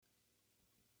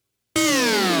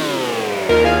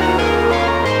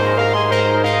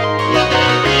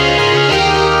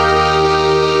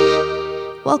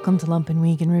Welcome to Lumpen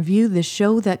Week in Review, the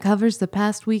show that covers the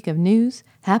past week of news,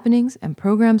 happenings, and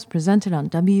programs presented on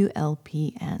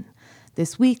WLPN.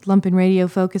 This week, Lumpen Radio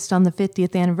focused on the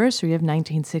 50th anniversary of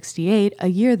 1968, a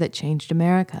year that changed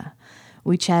America.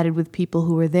 We chatted with people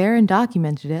who were there and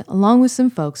documented it, along with some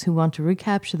folks who want to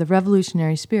recapture the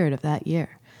revolutionary spirit of that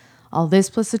year. All this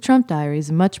plus the Trump Diaries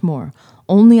and much more,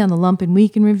 only on the Lumpen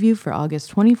Week in Review for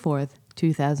August 24th,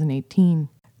 2018.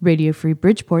 Radio Free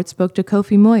Bridgeport spoke to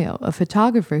Kofi Moyo, a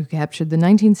photographer who captured the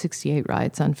 1968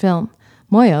 riots on film.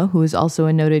 Moyo, who is also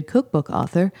a noted cookbook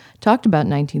author, talked about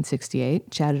 1968,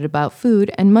 chatted about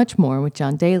food, and much more with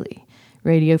John Daly.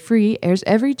 Radio Free airs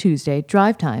every Tuesday,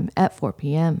 drive time at 4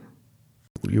 p.m.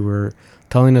 You were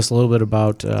telling us a little bit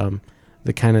about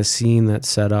the kind of scene that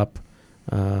set up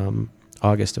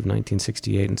August of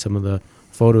 1968 and some of the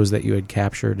photos that you had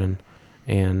captured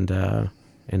and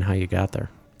how you got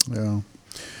there. Yeah.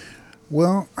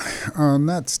 Well,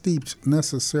 not steeped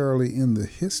necessarily in the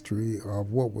history of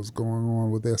what was going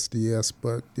on with SDS,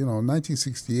 but,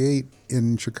 1968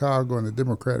 in Chicago and the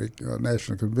Democratic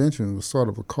National Convention was sort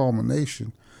of a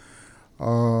culmination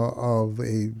of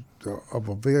a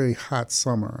very hot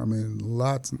summer. I mean,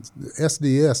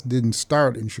 SDS didn't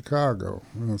start in Chicago.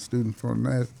 Students from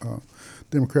that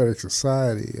Democratic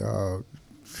Society,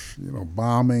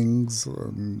 bombings,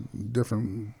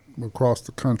 different across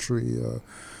the country.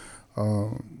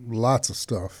 Lots of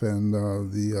stuff, and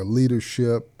the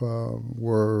leadership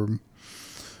were,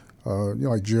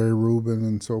 like Jerry Rubin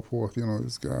and so forth.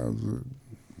 These guys,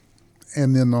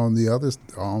 and then on the other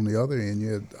end,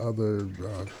 you had other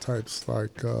types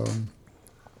like I'm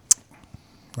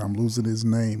losing his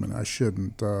name, and I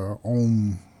shouldn't.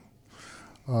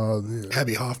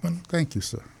 Abbie Hoffman. Thank you,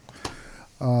 sir.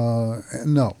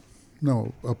 No,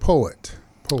 a poet.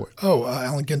 Oh,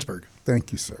 Allen Ginsberg.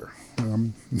 Thank you, sir.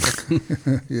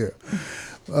 Yeah.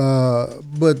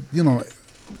 But,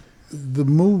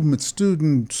 the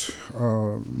student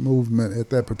movement at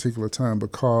that particular time,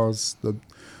 because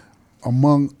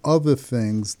among other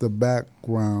things, the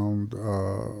background,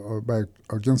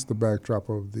 against the backdrop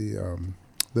of the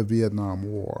Vietnam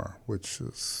War, which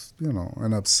is,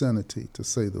 an obscenity to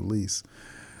say the least.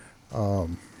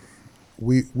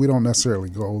 We don't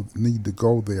necessarily need to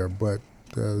go there, but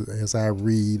as I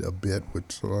read a bit,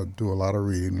 which I do a lot of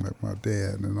reading with my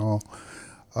dad and all,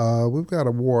 we've got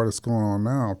a war that's going on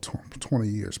now, 20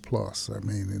 years plus. I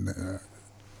mean,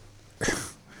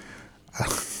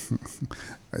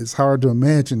 it's hard to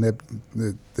imagine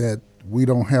that we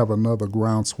don't have another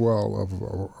groundswell of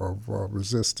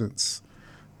resistance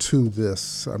to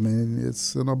this. I mean,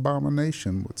 it's an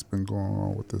abomination what's been going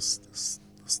on with this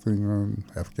thing in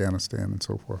Afghanistan and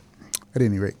so forth. At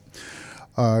any rate,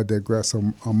 digress a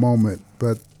moment,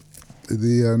 but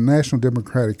the National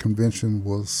Democratic Convention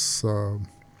was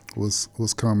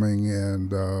coming,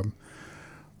 and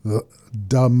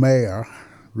the mayor,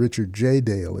 Richard J.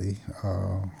 Daley,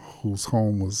 whose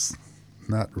home was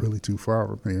not really too far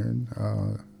from here,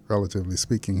 relatively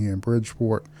speaking, here in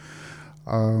Bridgeport,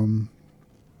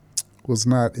 was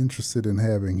not interested in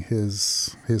having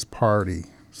his party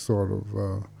sort of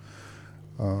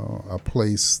a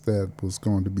place that was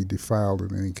going to be defiled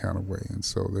in any kind of way. And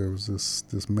so there was this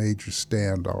major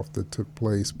standoff that took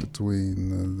place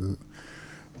between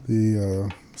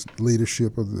the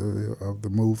leadership of the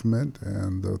movement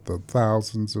and the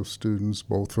thousands of students,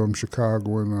 both from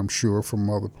Chicago and I'm sure from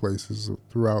other places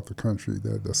throughout the country,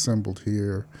 that assembled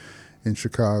here in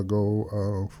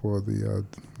Chicago for the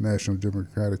National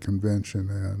Democratic Convention.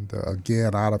 And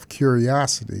again, out of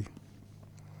curiosity,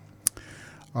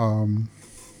 I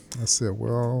said,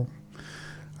 well,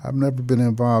 I've never been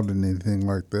involved in anything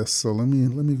like this, so let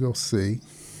me go see.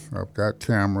 I've got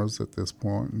cameras at this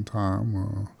point in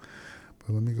time, but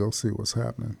let me go see what's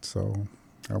happening. So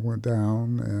I went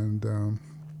down, and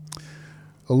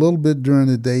a little bit during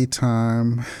the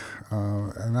daytime,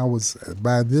 and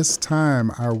by this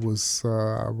time I was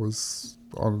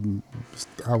on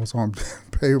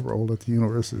payroll at the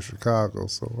University of Chicago,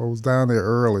 so I was down there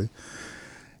early.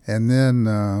 And then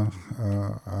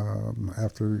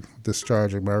after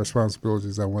discharging my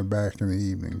responsibilities, I went back in the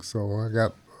evening. So I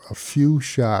got a few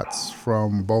shots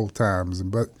from both times.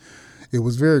 But it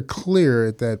was very clear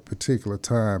at that particular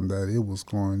time that it was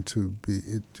going to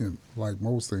be, like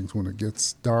most things, when it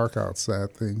gets dark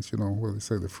outside, things, where they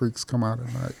say the freaks come out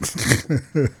at night.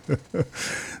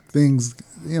 Things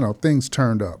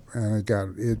turned up, and it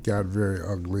got very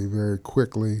ugly very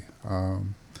quickly.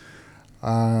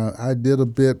 I did a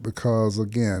bit because,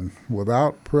 again,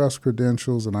 without press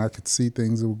credentials, and I could see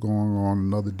things that were going on.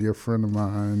 Another dear friend of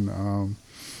mine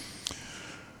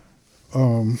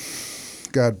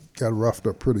got roughed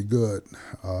up pretty good,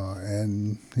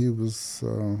 and he was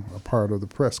a part of the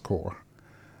press corps.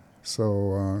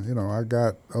 So I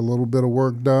got a little bit of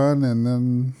work done,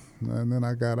 and then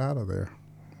I got out of there.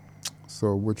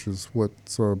 So, which is what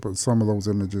but some of those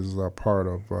images are part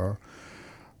of the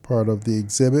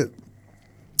exhibit.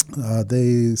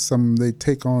 They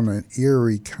take on an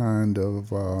eerie kind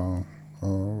of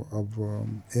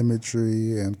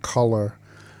imagery and color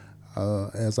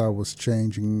as I was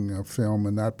changing film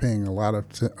and not paying a lot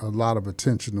of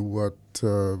attention to what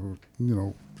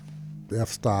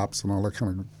f-stops and all that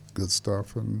kind of good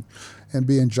stuff, and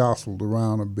being jostled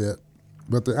around a bit.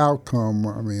 But the outcome,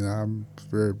 I mean, I'm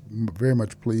very, very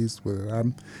much pleased with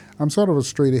it. I'm sort of a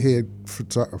straight-ahead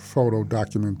photo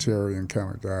documentarian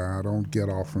kind of guy. I don't get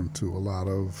off into a lot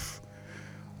of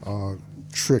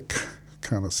trick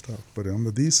kind of stuff. But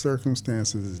under these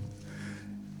circumstances,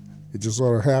 it just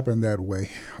sort of happened that way.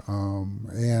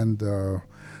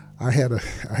 I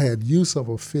had use of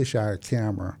a fisheye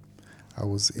camera. I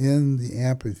was in the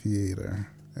amphitheater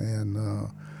and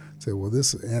said, well,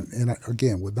 this, and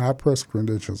again, without press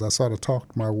credentials, I sort of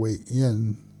talked my way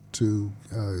in to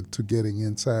getting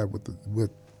inside with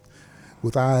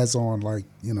eyes on, like,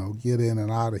 get in and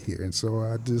out of here. And so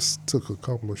I just took a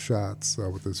couple of shots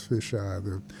with this fisheye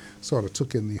that sort of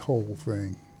took in the whole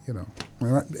thing,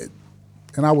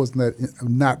 And I was not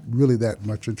really that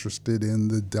much interested in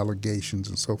the delegations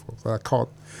and so forth. I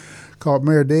caught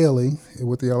Mayor Daley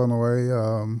with the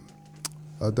Illinois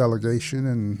delegation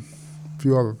and a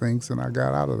few other things, and I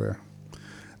got out of there.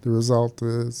 The result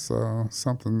is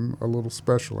something a little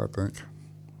special, I think.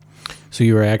 So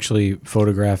you were actually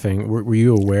photographing. Were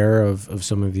you aware of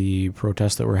some of the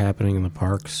protests that were happening in the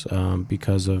parks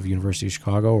because of University of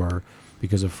Chicago or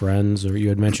because of friends? Or you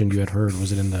had mentioned you had heard.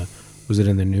 Was it in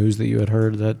the news that you had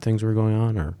heard that things were going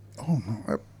on? Or oh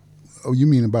no, you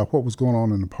mean about what was going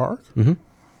on in the park? Mm-hmm.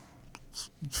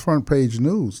 Front page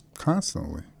news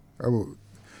constantly.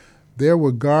 There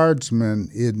were guardsmen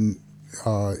in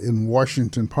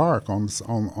Washington Park on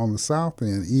the south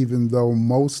end, even though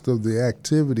most of the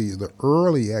activity, the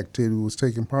early activity, was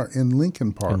taking part in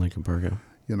Lincoln Park. In Lincoln Park, yeah.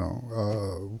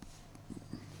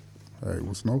 It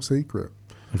was no secret.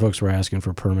 And folks were asking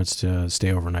for permits to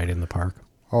stay overnight in the park.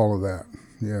 All of that,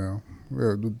 yeah.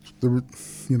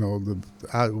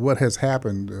 What has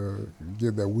happened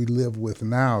that we live with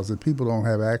now is that people don't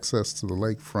have access to the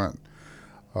lakefront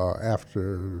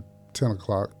after 10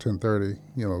 o'clock, 10:30.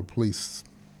 The police,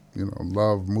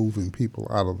 love moving people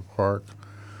out of the park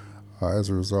as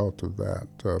a result of that.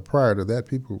 Prior to that,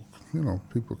 people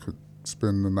could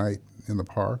spend the night in the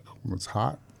park when it's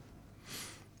hot.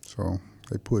 So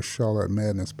they push all that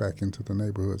madness back into the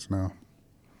neighborhoods now.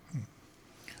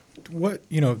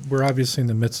 We're obviously in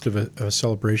the midst of a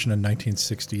celebration in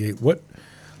 1968. What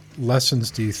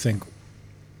lessons do you think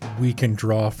we can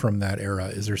draw from that era?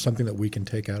 Is there something that we can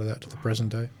take out of that to the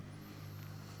present day?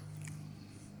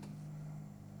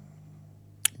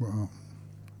 Well,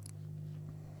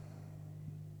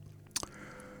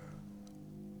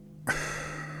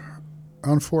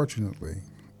 unfortunately,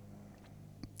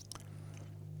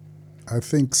 I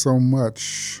think so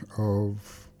much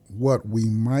of what we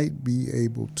might be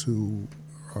able to,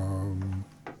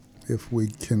 if we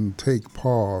can take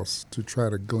pause to try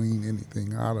to glean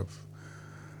anything out of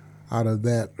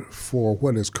that for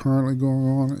what is currently going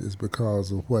on, is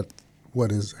because of what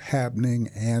is happening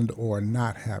and or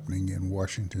not happening in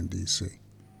Washington, D.C.,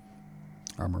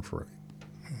 I'm afraid.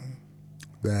 Mm-hmm.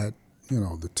 That,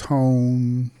 the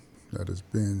tone that has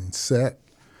been set,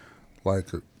 like,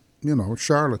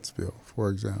 Charlottesville, for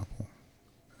example,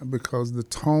 because the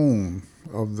tone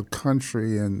of the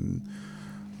country and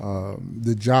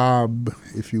the job,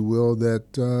 if you will,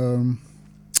 that the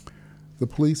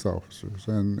police officers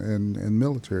and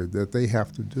military, that they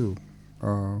have to do,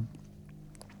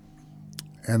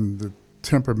 and the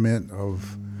temperament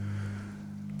of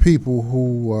people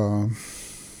who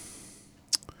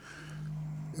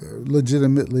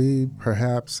legitimately,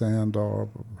 perhaps, and or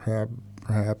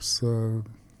perhaps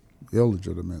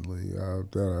illegitimately,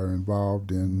 that are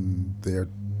involved in their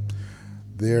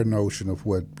notion of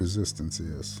what resistance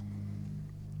is.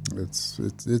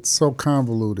 It's so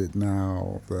convoluted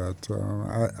now that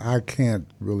I can't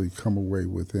really come away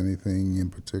with anything in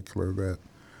particular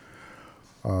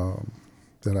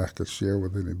that I could share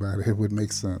with anybody. It would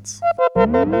make sense.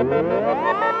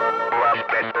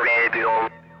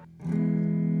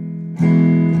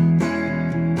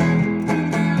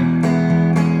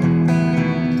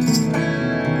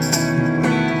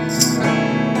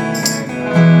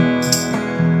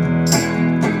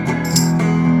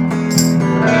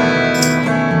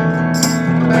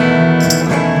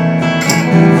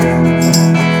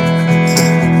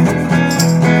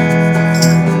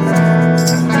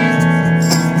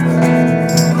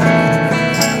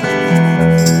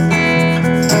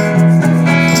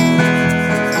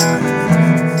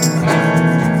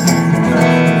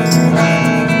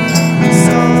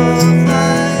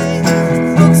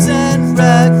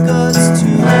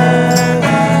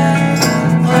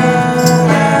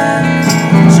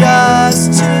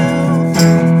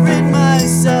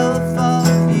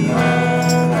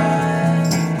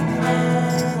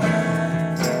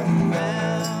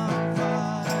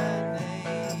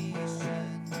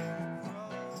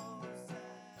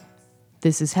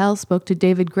 This Is Hell spoke to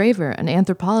David Graver, an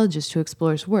anthropologist who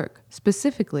explores work,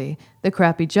 specifically the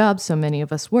crappy jobs so many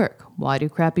of us work. Why do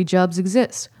crappy jobs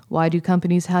exist? Why do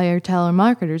companies hire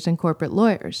telemarketers and corporate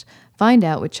lawyers? Find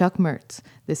out with Chuck Mertz.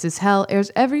 This Is Hell airs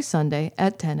every Sunday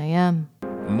at 10 a.m.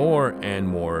 More and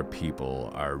more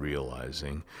people are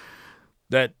realizing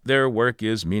that their work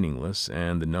is meaningless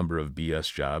and the number of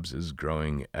BS jobs is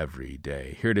growing every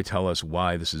day. Here to tell us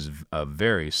why this is a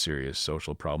very serious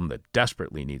social problem that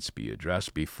desperately needs to be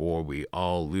addressed before we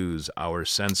all lose our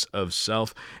sense of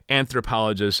self,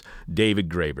 anthropologist David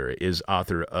Graeber is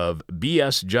author of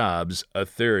BS Jobs, A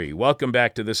Theory. Welcome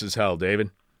back to This Is Hell,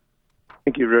 David.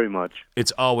 Thank you very much.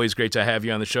 It's always great to have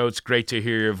you on the show. It's great to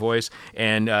hear your voice.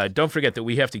 And don't forget that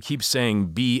we have to keep saying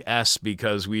BS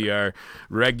because we are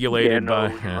regulated by...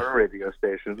 we are a radio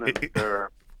station, and there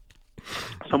are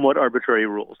somewhat arbitrary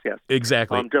rules, yes.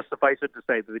 Exactly. Just suffice it to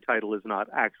say that the title is not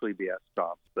actually BS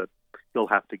Jobs, but you'll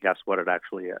have to guess what it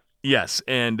actually is. Yes,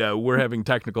 and we're having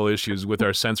technical issues with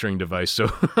our censoring device, so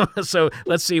so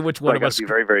let's see which one of us. I got to be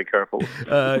very, very careful.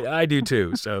 I do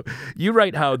too. So you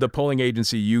write how the polling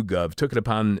agency YouGov took it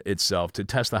upon itself to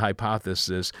test the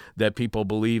hypothesis that people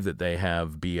believe that they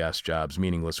have BS jobs,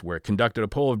 meaningless work. Conducted a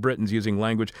poll of Britons using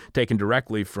language taken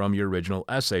directly from your original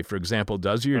essay. For example,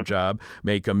 does your job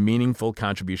make a meaningful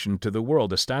contribution to the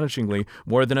world? Astonishingly,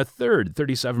 more than a third,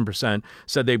 37%,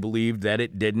 said they believed that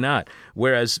it did not,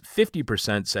 whereas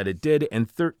 50% said it did, and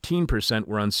 13%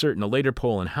 were uncertain. A later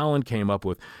poll in Holland came up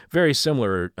with very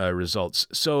similar results.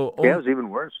 So it was even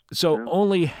worse. So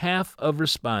only half of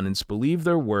respondents believe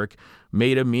their work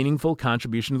made a meaningful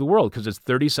contribution to the world, because it's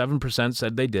 37%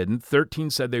 said they didn't, 13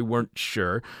 said they weren't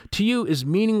sure. To you, is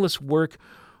meaningless work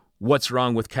what's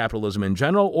wrong with capitalism in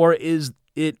general, or is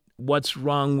it what's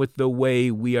wrong with the way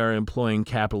we are employing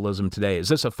capitalism today? Is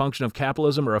this a function of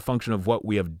capitalism or a function of what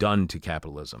we have done to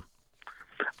capitalism?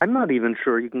 I'm not even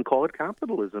sure you can call it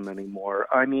capitalism anymore.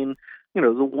 I mean,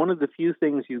 one of the few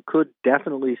things you could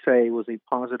definitely say was a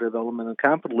positive element of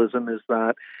capitalism is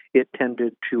that it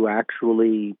tended to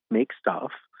actually make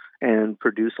stuff and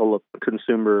produce a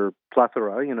consumer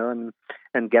plethora,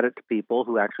 and get it to people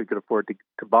who actually could afford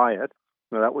to buy it.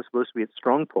 That was supposed to be its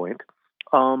strong point.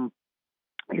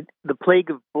 The plague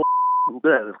of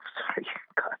sorry,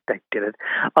 God, I did it.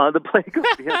 The plague of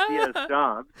BS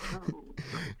jobs.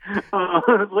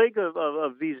 The plague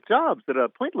of these jobs that are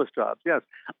pointless jobs, yes,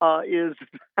 is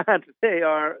that they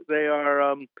are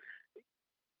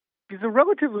is a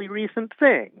relatively recent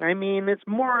thing. I mean, it's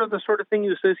more of the sort of thing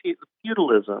you associate with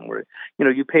feudalism, where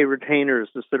you pay retainers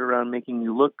to sit around making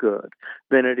you look good,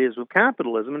 than it is with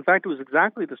capitalism. In fact, it was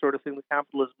exactly the sort of thing that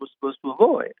capitalism was supposed to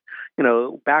avoid.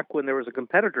 Back when there was a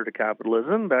competitor to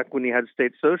capitalism, back when you had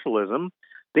state socialism,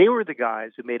 they were the guys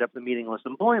who made up the meaningless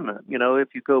employment. If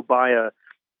you go buy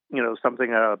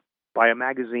buy a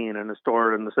magazine in a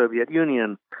store in the Soviet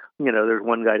Union, there's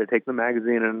one guy to take the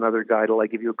magazine and another guy to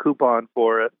give you a coupon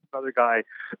for it, another guy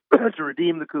to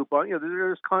redeem the coupon.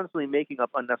 They're just constantly making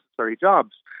up unnecessary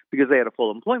jobs because they had a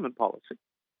full employment policy,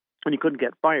 and you couldn't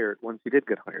get fired once you did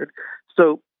get hired.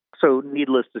 So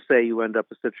needless to say, you end up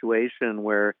a situation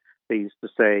where they used to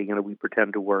say, we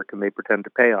pretend to work and they pretend to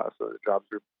pay us, so the jobs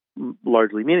are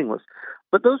largely meaningless.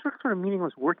 But those were sort of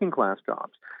meaningless working class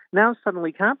jobs. Now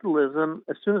suddenly capitalism,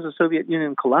 as soon as the Soviet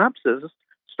Union collapses,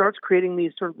 starts creating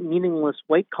these sort of meaningless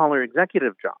white collar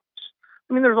executive jobs.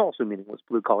 I mean, there's also meaningless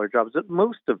blue collar jobs, but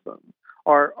most of them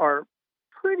are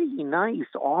pretty nice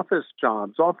office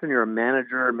jobs. Often you're a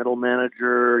manager, middle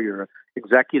manager, you're an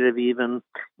executive even.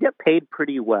 You get paid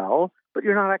pretty well, but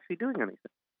you're not actually doing anything.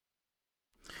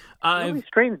 It's really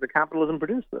strange that capitalism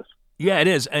produced this. Yeah, it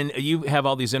is. And you have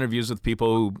all these interviews with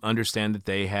people who understand that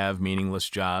they have meaningless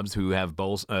jobs, who have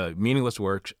both meaningless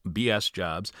work, BS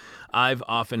jobs. I've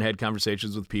often had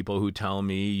conversations with people who tell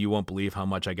me, you won't believe how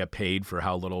much I get paid for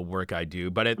how little work I do.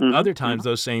 But at other times,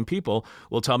 those same people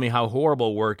will tell me how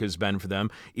horrible work has been for them,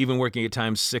 even working at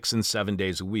times 6 and 7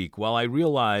 days a week. While I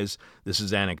realize this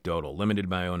is anecdotal, limited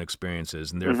by my own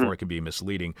experiences, and therefore it can be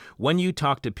misleading. When you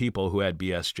talk to people who had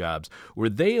BS jobs, were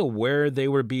they aware they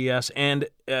were BS? And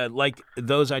like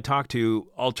those I talked to,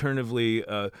 alternatively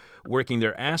working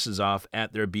their asses off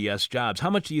at their BS jobs, how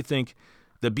much do you think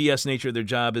the BS nature of their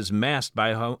job is masked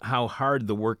by how hard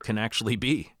the work can actually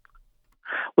be?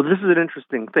 Well, this is an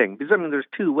interesting thing, because there's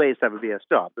two ways to have a BS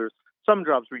job. There's some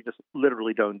jobs where you just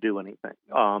literally don't do anything,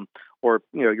 or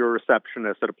you're a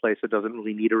receptionist at a place that doesn't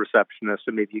really need a receptionist,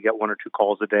 and maybe you get 1 or 2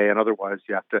 calls a day, and otherwise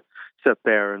you have to sit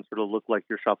there and sort of look like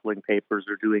you're shuffling papers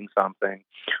or doing something,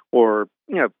 or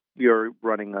you're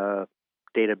running a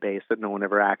database that no one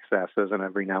ever accesses, and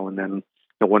every now and then,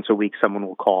 once a week, someone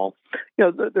will call.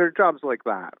 There are jobs like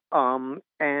that,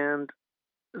 and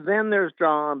then there's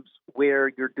jobs where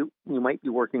you might be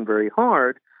working very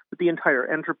hard, but the entire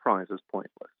enterprise is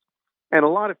pointless. And a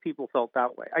lot of people felt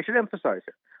that way. I should emphasize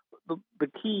here, the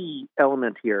key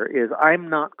element here is I'm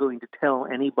not going to tell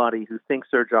anybody who thinks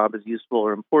their job is useful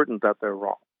or important that they're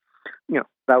wrong.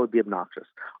 That would be obnoxious.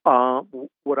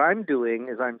 What I'm doing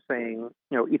is I'm saying,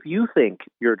 if you think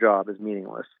your job is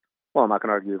meaningless, well, I'm not going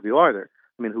to argue with you either.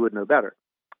 I mean, who would know better?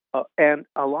 And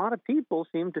a lot of people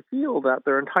seem to feel that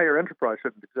their entire enterprise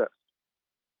shouldn't exist.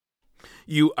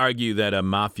 You argue that a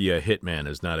mafia hitman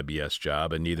is not a BS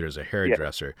job, and neither is a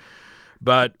hairdresser. Yeah.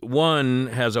 But one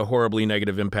has a horribly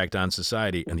negative impact on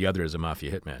society, and the other is a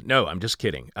mafia hitman. No, I'm just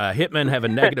kidding. Hitmen have a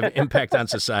negative impact on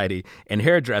society, and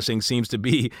hairdressing seems to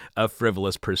be a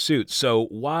frivolous pursuit. So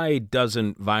why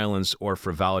doesn't violence or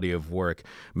frivolity of work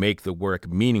make the work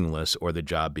meaningless or the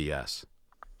job BS?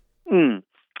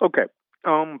 Okay.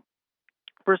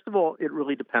 First of all, it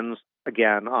really depends,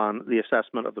 again, on the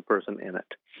assessment of the person in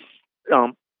it.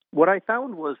 What I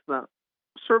found was that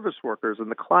service workers in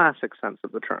the classic sense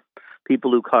of the term,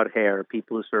 people who cut hair,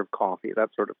 people who serve coffee, that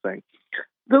sort of thing,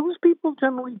 those people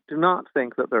generally do not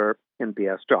think that they're in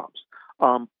BS jobs.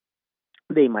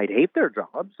 They might hate their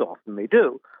jobs, often they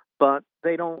do, but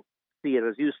they don't see it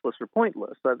as useless or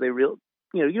pointless. That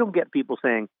you don't get people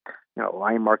saying,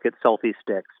 I market selfie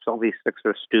sticks. Selfie sticks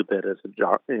are stupid. It's a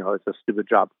job. It's a stupid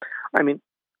job. I mean,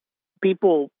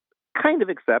 people kind of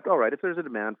accept, all right, if there's a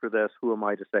demand for this, who am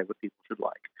I to say what people should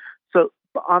like? So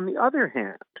on the other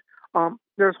hand,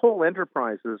 there's whole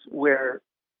enterprises where,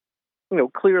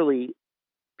 clearly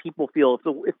people feel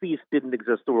if these didn't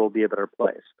exist, the world would be a better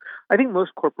place. I think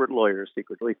most corporate lawyers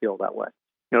secretly feel that way.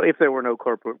 If there were no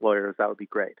corporate lawyers, that would be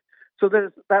great. So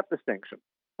there's that distinction.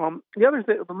 The other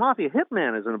thing, the mafia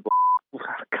hitman is in a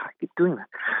God, I keep doing that.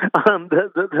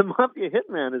 The mafia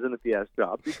hitman is in a BS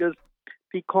job because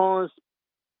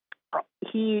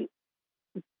he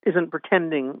isn't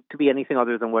pretending to be anything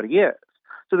other than what he is.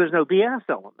 So there's no BS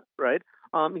element, right?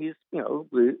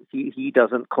 He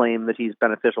doesn't claim that he's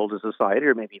beneficial to society,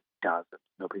 or maybe he does.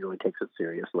 Nobody really takes it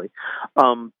seriously.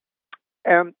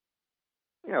 And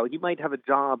he might have a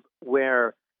job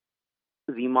where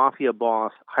the mafia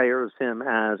boss hires him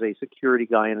as a security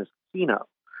guy in his casino,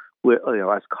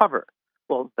 as cover.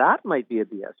 Well, that might be a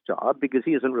BS job because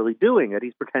he isn't really doing it.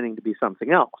 He's pretending to be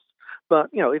something else. But,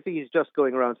 if he's just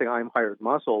going around saying, I'm hired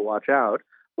muscle, watch out,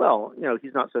 well,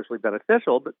 he's not socially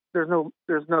beneficial, but there's no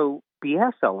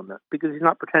BS element because he's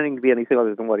not pretending to be anything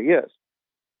other than what he is.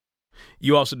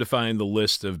 You also define the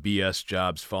list of BS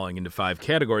jobs falling into 5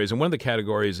 categories, and one of the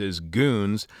categories is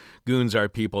goons. Goons are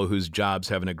people whose jobs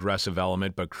have an aggressive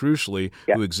element, but crucially,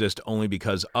 who exist only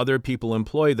because other people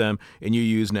employ them, and you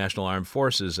use National Armed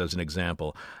Forces as an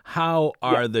example. How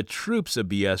are the troops a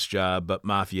BS job, but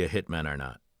mafia hitmen are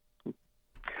not?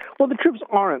 Well, the troops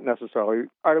aren't necessarily.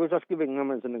 I was just giving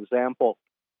them as an example.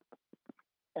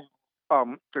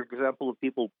 An example of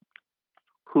people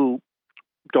who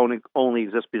don't only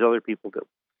exist because other people do.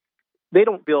 They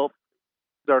don't feel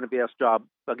they're in a BS job.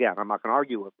 Again, I'm not going to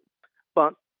argue with them.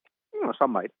 But,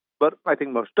 some might. But I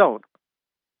think most don't.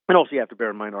 And also you have to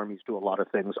bear in mind armies do a lot of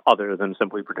things other than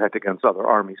simply protect against other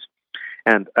armies.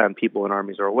 And people in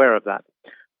armies are aware of that.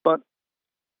 But,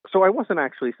 so I wasn't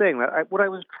actually saying that. What I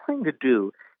was trying to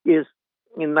do is,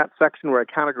 in that section where I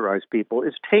categorize people,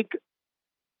 is take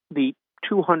the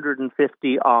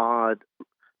 250-odd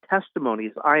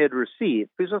testimonies I had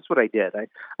received, because that's what I did.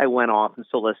 I went off and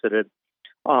solicited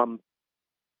and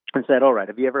said, all right,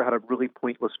 have you ever had a really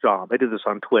pointless job? I did this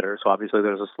on Twitter, so obviously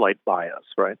there's a slight bias,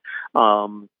 right?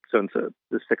 Since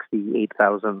the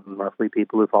 68,000 roughly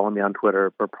people who follow me on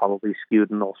Twitter are probably skewed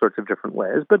in all sorts of different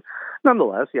ways. But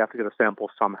nonetheless, you have to get a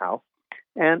sample somehow.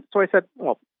 And so I said,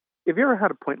 well, if you ever had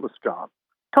a pointless job,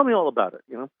 tell me all about it.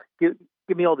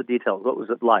 Give me all the details. What was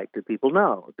it like? Did people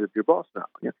know? Did your boss know?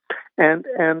 Yeah. And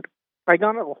I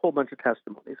got a whole bunch of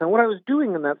testimonies. And what I was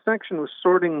doing in that section was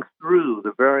sorting through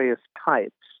the various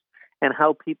types and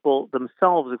how people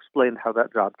themselves explained how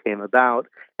that job came about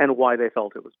and why they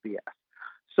felt it was BS.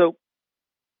 So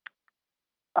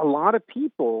a lot of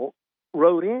people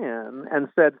wrote in and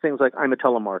said things like, I'm a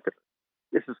telemarketer.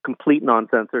 This is complete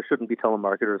nonsense. There shouldn't be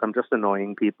telemarketers. I'm just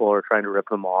annoying people or trying to rip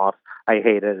them off. I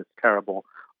hate it. It's terrible.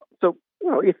 So,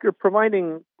 if you're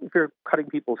cutting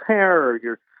people's hair or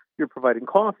you're providing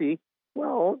coffee,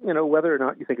 well, whether or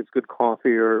not you think it's good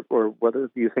coffee or whether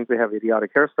you think they have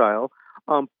idiotic hairstyle,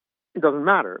 it doesn't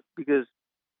matter because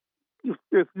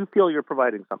if you feel you're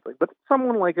providing something. But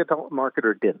someone like a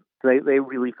telemarketer didn't. They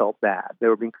really felt bad. They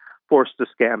were being forced to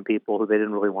scam people who they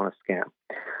didn't really want to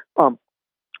scam.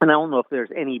 And I don't know if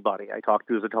there's anybody I talked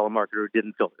to as a telemarketer who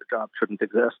didn't feel their job shouldn't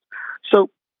exist.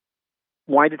 So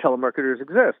why do telemarketers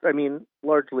exist? I mean,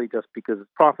 largely just because it's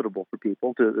profitable for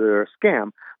people. They're a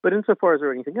scam. But insofar as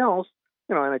there anything else,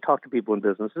 and I talk to people in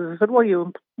businesses, I said, well,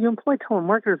 you employ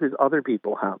telemarketers because other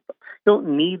people have them. You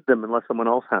don't need them unless someone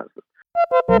else has them.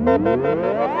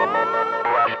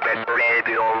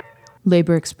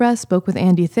 Labor Express spoke with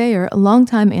Andy Thayer, a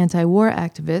longtime anti-war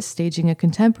activist staging a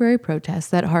contemporary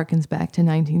protest that harkens back to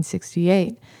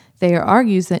 1968. Thayer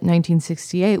argues that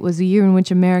 1968 was a year in which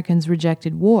Americans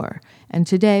rejected war, and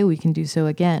today we can do so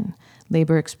again.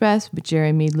 Labor Express with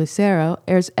Jerry Mead Lucero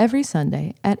airs every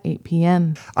Sunday at 8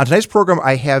 p.m. On tonight's program,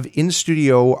 I have in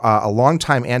studio a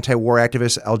longtime anti-war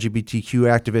activist, LGBTQ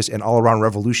activist, and all-around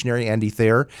revolutionary, Andy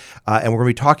Thayer. And we're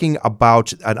going to be talking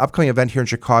about an upcoming event here in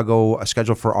Chicago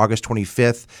scheduled for August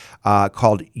 25th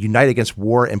called Unite Against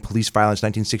War and Police Violence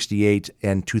 1968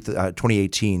 and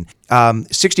 2018.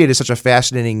 68 is such a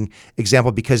fascinating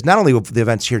example because not only of the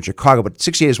events here in Chicago, but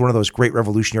 68 is one of those great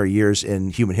revolutionary years in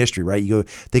human history, right? You go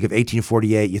think of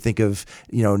 1848, you think of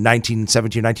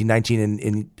 1917, 1919,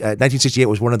 and 1968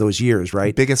 was one of those years,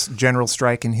 right? Biggest general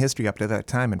strike in history up to that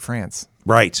time in France.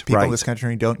 Right, People right. in this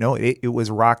country don't know it. It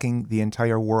was rocking the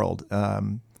entire world.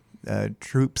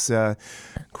 Troops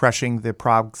crushing the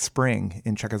Prague Spring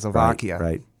in Czechoslovakia.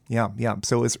 Right. Yeah.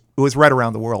 So it was right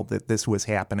around the world that this was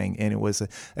happening, and it was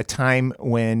a time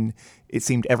when it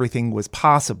seemed everything was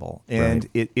possible. And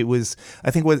it was,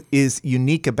 I think what is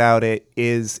unique about it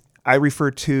is I refer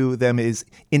to them as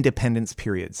independence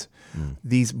periods.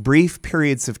 These brief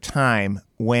periods of time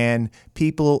when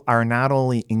people are not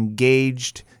only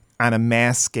engaged on a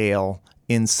mass scale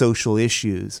in social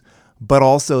issues, but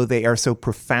also they are so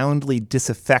profoundly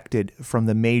disaffected from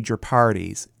the major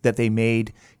parties that they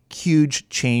made huge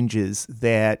changes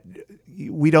that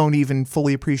we don't even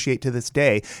fully appreciate to this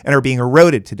day and are being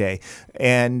eroded today.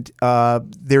 And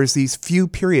there's these few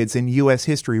periods in U.S.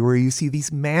 history where you see these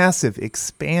massive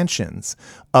expansions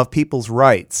of people's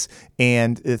rights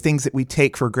and things that we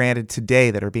take for granted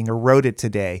today that are being eroded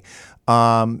today.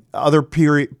 Other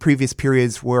previous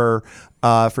periods were,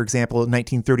 for example,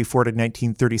 1934 to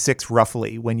 1936,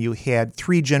 roughly, when you had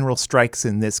 3 general strikes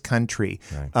in this country,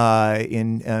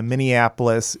 in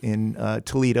Minneapolis, in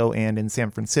Toledo, and in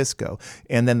San Francisco.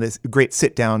 And then the great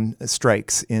sit-down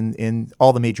strikes in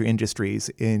all the major industries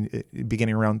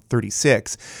beginning around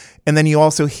 36. And then you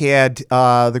also had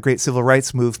the great civil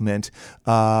rights movement,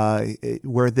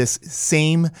 where this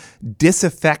same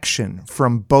disaffection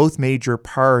from both major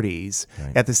parties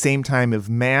at the same time of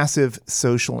massive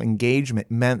social engagement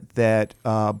meant that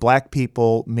black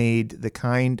people made the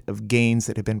kind of gains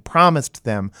that had been promised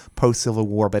them post-Civil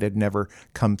War but had never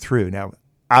come through. Now,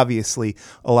 obviously,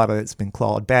 a lot of it's been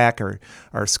clawed back.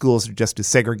 Our schools are just as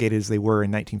segregated as they were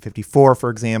in 1954, for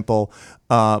example.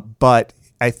 But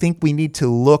I think we need to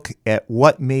look at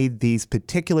what made these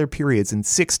particular periods, in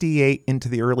 68 into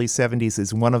the early 70s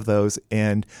is one of those.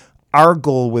 And our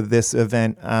goal with this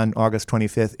event on August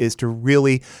 25th is to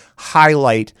really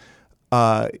highlight,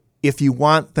 if you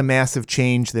want the massive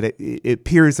change that it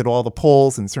appears at all the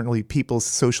polls and certainly people's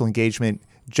social engagement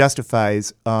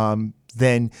justifies,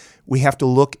 then we have to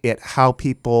look at how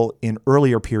people in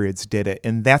earlier periods did it.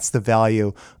 And that's the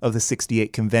value of the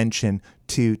 68 convention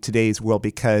to today's world,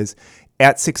 because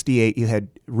at 68, you had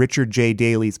Richard J.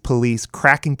 Daley's police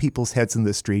cracking people's heads in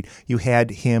the street. You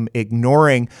had him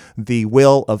ignoring the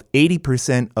will of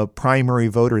 80% of primary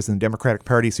voters in the Democratic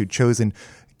parties who'd chosen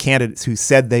candidates who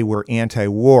said they were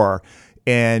anti-war,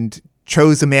 and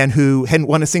chose a man who hadn't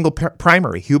won a single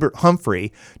primary, Hubert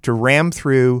Humphrey, to ram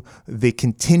through the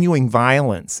continuing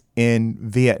violence in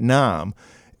Vietnam.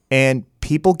 And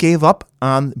people gave up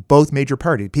on both major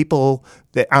parties. People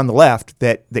that on the left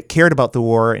that cared about the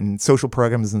war and social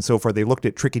programs and so forth, they looked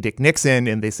at Tricky Dick Nixon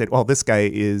and they said, well, this guy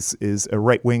is a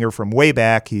right-winger from way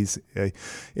back. He's,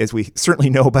 as we certainly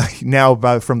know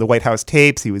from the White House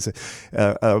tapes, he was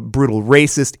a brutal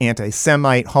racist,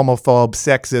 anti-Semite, homophobe,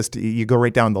 sexist. You go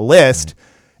right down the list.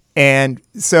 And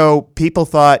so people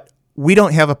thought, we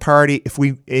don't have a party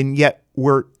and yet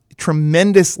we're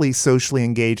tremendously socially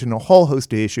engaged in a whole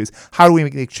host of issues. How do we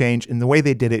make a change? And the way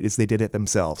they did it is they did it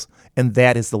themselves. And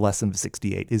that is the lesson of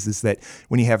 68, is that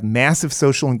when you have massive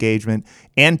social engagement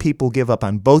and people give up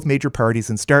on both major parties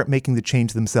and start making the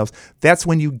change themselves, that's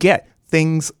when you get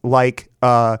things like,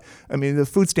 the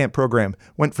food stamp program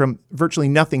went from virtually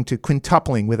nothing to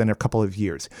quintupling within a couple of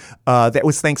years. That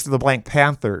was thanks to the Black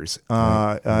Panthers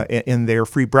in their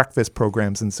free breakfast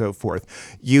programs and so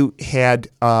forth. You had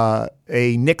a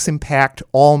Nixon-packed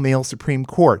all-male Supreme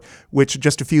Court, which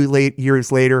just a few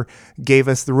years later gave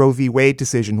us the Roe v. Wade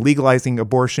decision, legalizing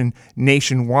abortion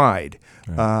nationwide.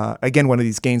 Again, one of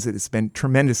these gains that has been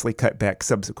tremendously cut back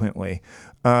subsequently.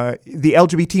 the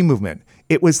LGBT movement.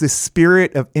 It was the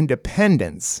spirit of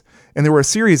independence. And there were a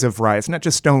series of riots, not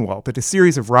just Stonewall, but a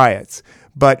series of riots.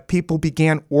 But people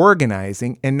began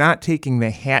organizing and not taking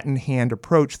the hat-in-hand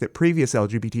approach that previous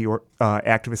LGBT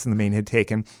activists in the main had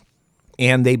taken.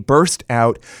 And they burst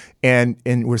out and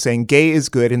were saying gay is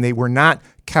good. And they were not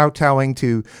kowtowing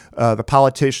to the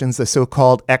politicians, the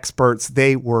so-called experts.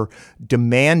 They were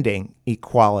demanding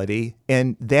equality.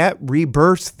 And that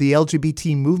rebirthed the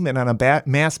LGBT movement on a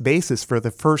mass basis for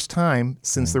the first time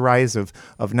since the rise of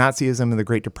Nazism and the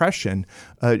Great Depression,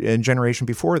 a generation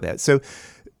before that. So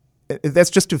that's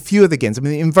just a few of the gains. I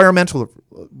mean, the environmental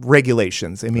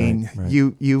regulations. I mean,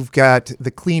 you've got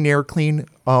the Clean Air, Clean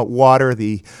Water,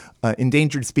 the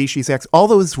Endangered Species Act. All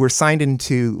those were signed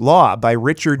into law by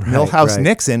Richard Milhouse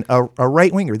Nixon, a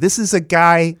right-winger. This is a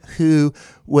guy who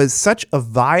was such a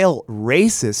vile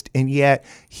racist, and yet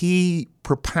he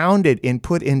propounded and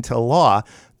put into law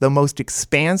the most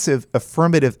expansive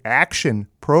affirmative action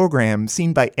program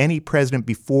seen by any president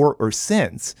before or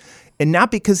since. And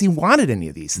not because he wanted any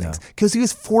of these things, because he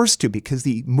was forced to, because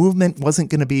the movement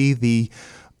wasn't going to be the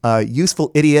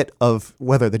useful idiot of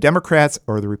whether the Democrats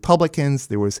or the Republicans.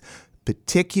 There was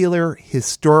particular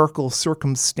historical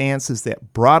circumstances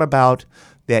that brought about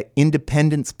that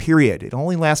independence period. It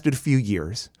only lasted a few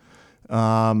years,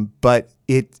 but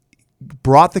it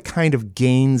brought the kind of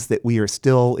gains that we are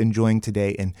still enjoying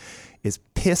today. And as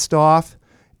pissed off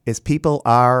as people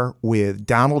are with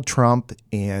Donald Trump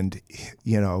and,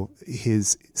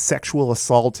 his sexual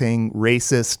assaulting,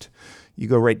 racist, you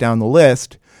go right down the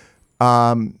list.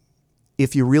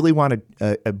 If you really want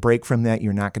a break from that,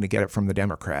 you're not going to get it from the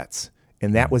Democrats.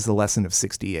 And that was the lesson of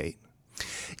 68.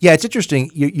 Yeah, it's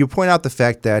interesting. You point out the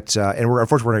fact that, and we're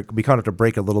going to be coming up to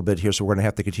break a little bit here, so we're going to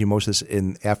have to continue most of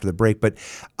this after the break. But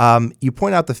you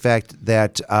point out the fact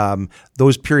that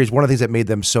those periods, one of the things that made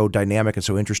them so dynamic and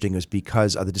so interesting is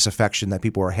because of the disaffection that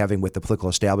people were having with the political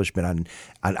establishment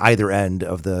on either end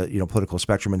of the political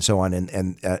spectrum and so on,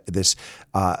 and this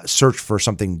search for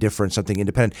something different, something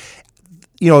independent.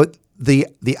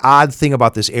 The odd thing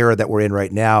about this era that we're in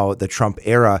right now, the Trump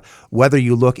era, whether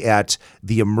you look at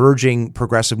the emerging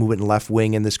progressive movement and left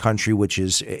wing in this country, which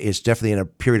is definitely in a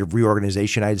period of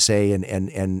reorganization, I'd say,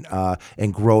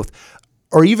 and growth,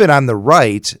 or even on the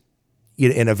right,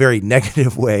 in a very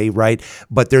negative way, right?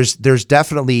 But there's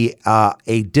definitely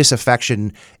a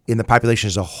disaffection in the population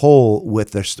as a whole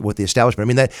with the establishment. I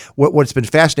mean, that what's been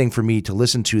fascinating for me to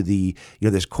listen to the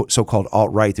this so-called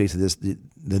alt-right,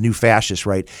 the new fascists,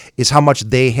 right, is how much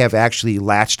they have actually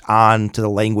latched on to the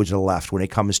language of the left when it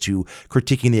comes to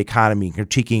critiquing the economy,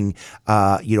 critiquing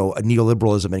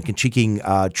neoliberalism, and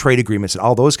critiquing trade agreements and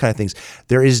all those kind of things.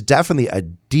 There is definitely a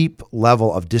deep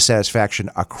level of dissatisfaction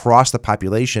across the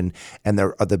population, and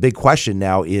the big question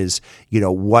now is,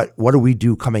 what do we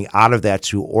do coming out of that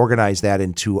to organize that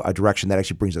into a direction that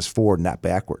actually brings us forward, not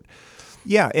backward?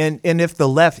 Yeah, and if the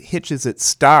left hitches its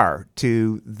star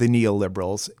to the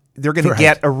neoliberals, they're going to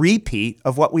get a repeat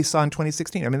of what we saw in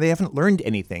 2016. I mean, they haven't learned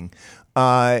anything.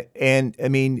 And I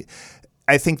mean,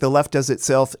 I think the left does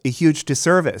itself a huge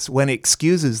disservice when it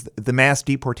excuses the mass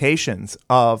deportations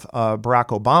of Barack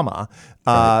Obama,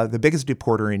 the biggest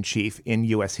deporter in chief in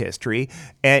U.S. history,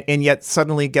 and yet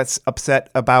suddenly gets upset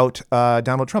about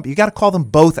Donald Trump. You got to call them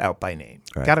both out by name.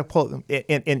 Right. Got to pull them.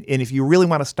 And if you really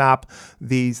want to stop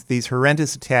these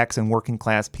horrendous attacks on working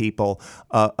class people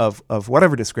of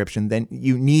whatever description, then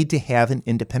you need to have an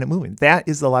independent movement. That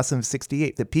is the lesson of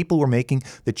 68. That people were making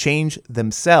the change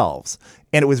themselves.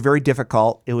 And it was very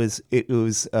difficult. It was,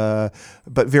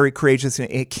 but very courageous.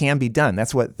 And it can be done.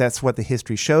 That's what the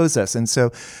history shows us. And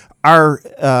so, our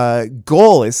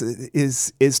goal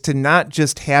is to not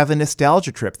just have a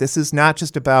nostalgia trip. This is not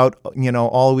just about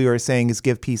all we were saying is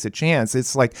give peace a chance.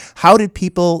 It's like, how did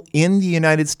people in the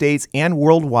United States and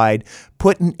worldwide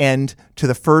put an end to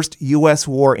the first U.S.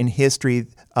 war in history,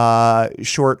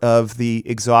 short of the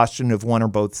exhaustion of one or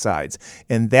both sides?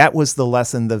 And that was the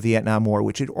lesson of the Vietnam War,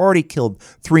 which had already killed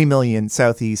 3 million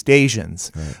Southeast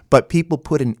Asians. Right. But people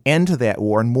put an end to that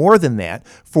war, and more than that,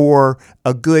 for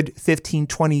a good 15,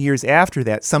 20 years after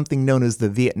that, something known as the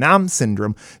Vietnam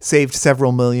Syndrome saved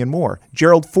several million more.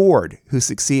 Gerald Ford, who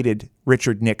succeeded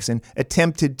Richard Nixon,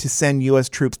 attempted to send U.S.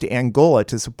 troops to Angola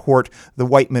to support the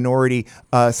white minority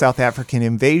South African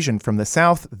invasion from the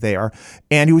south there,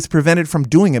 and he was prevented from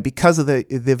doing it because of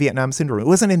the Vietnam Syndrome. It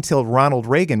wasn't until Ronald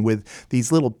Reagan, with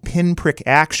these little pinprick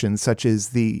actions, such as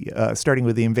starting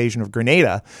with the invasion of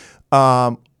Grenada,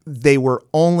 they were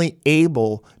only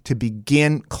able to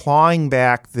begin clawing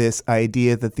back this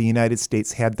idea that the United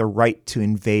States had the right to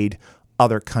invade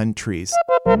other countries.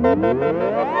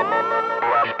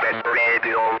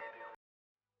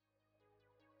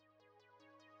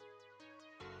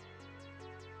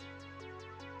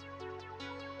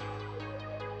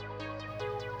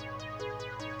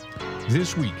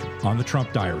 This week on the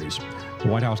Trump Diaries, the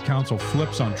White House counsel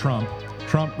flips on Trump,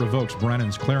 Trump revokes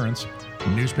Brennan's clearance,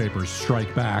 newspapers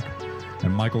strike back,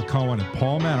 and Michael Cohen and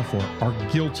Paul Manafort are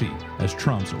guilty as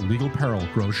Trump's legal peril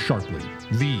grows sharply.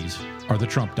 These are the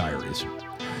Trump Diaries.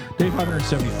 Day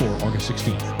 574, August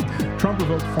 16th. Trump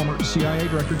revoked former CIA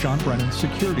Director John Brennan's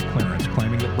security clearance,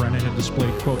 claiming that Brennan had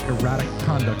displayed, quote, erratic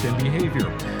conduct and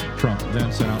behavior. Trump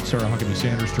then sent out Sarah Huckabee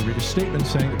Sanders to read a statement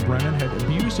saying that Brennan had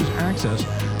abused his access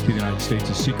to the United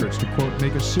States' secrets to, quote,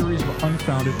 make a series of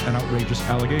unfounded and outrageous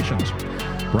allegations.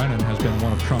 Brennan has been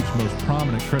one of Trump's most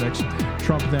prominent critics.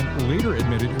 Trump then later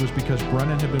admitted it was because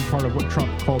Brennan had been part of what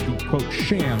Trump called the, quote,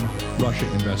 sham Russia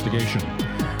investigation.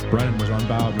 Brennan was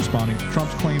unbowed, responding,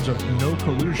 Trump's claims of no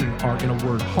collusion are, in a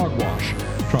word, hogwash.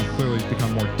 Trump clearly has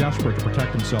become more desperate to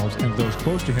protect himself and those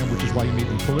close to him, which is why he made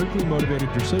the politically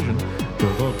motivated decision to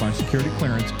revoke my security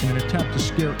clearance in an attempt to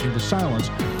scare into silence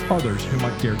others who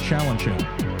might dare challenge him.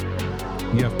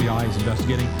 The FBI is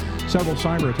investigating several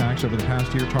cyber attacks over the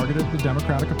past year targeted the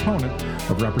Democratic opponent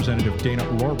of Representative Dana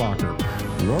Rohrabacher.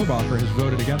 Rohrabacher has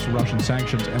voted against Russian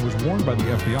sanctions and was warned by the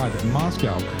FBI that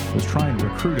Moscow was trying to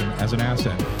recruit him as an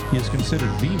asset. He is considered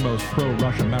the most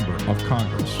pro-Russia member of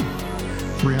Congress.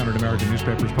 300 American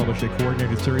newspapers published a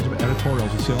coordinated series of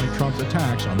editorials assailing Trump's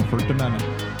attacks on the First Amendment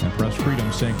and press freedom,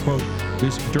 saying, quote,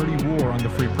 this dirty war on the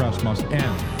free press must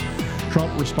end.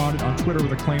 Trump responded on Twitter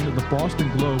with a claim that the Boston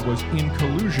Globe was in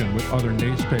collusion with other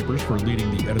newspapers for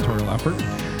leading the editorial effort.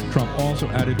 Trump also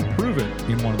added, prove it,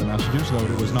 in one of the messages, though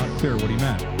it was not clear what he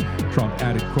meant. Trump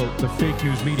added, quote, the fake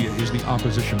news media is the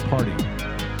opposition party.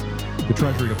 The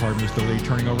Treasury Department is delayed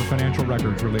turning over financial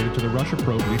records related to the Russia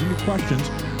probe, leading to questions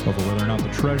over whether or not the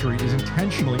Treasury is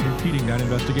intentionally impeding that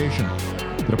investigation.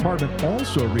 The department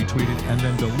also retweeted and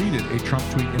then deleted a Trump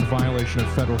tweet in violation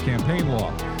of federal campaign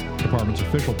law. The department's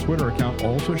official Twitter account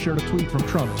also shared a tweet from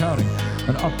Trump touting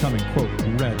an upcoming, quote,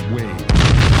 red wave.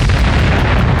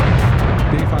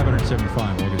 Day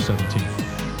 575, August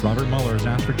 17th. Robert Mueller has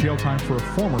asked for jail time for a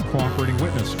former cooperating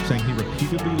witness, saying he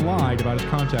repeatedly lied about his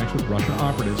contacts with Russian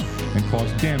operatives and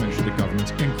caused damage to the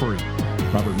government's inquiry.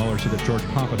 Robert Mueller said that George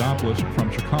Papadopoulos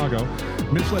from Chicago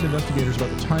misled investigators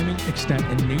about the timing, extent,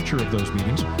 and nature of those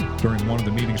meetings. During one of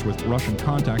the meetings with Russian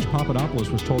contacts, Papadopoulos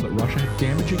was told that Russia had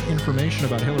damaging information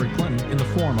about Hillary Clinton in the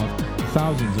form of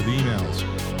thousands of emails.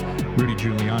 Rudy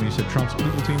Giuliani said Trump's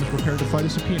legal team is prepared to fight a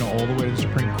subpoena all the way to the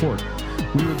Supreme Court.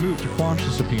 We would move to quash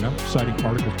the subpoena, citing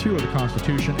Article 2 of the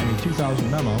Constitution and a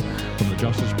 2000 memo from the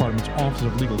Justice Department's Office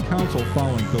of Legal Counsel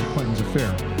following Bill Clinton's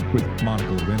affair with Monica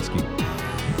Lewinsky.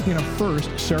 In a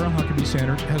first, Sarah Huckabee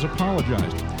Sanders has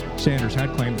apologized. Sanders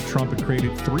had claimed that Trump had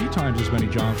created 3 times as many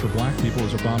jobs for black people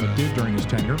as Obama did during his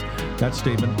tenure. That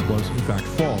statement was, in fact,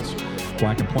 false.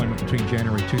 Black employment between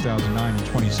January 2009 and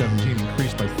 2017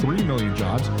 increased by 3 million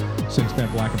jobs. Since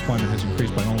then, black employment has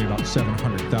increased by only about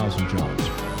 700,000 jobs.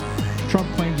 Trump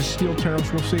claimed the steel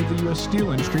tariffs will save the U.S.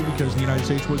 steel industry because the United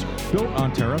States was built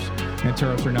on tariffs, and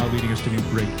tariffs are now leading us to new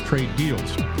great trade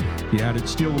deals. He added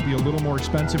steel will be a little more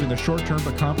expensive in the short term,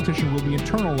 but competition will be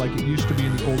internal like it used to be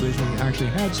in the old days when we actually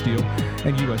had steel,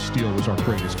 and U.S. Steel was our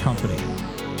greatest company.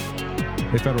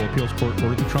 A federal appeals court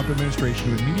ordered the Trump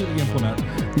administration to immediately implement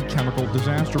the chemical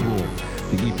disaster rule.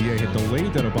 The EPA had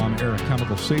delayed that Obama-era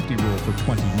chemical safety rule for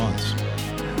 20 months.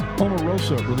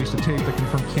 Omarosa released a tape that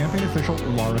confirmed campaign official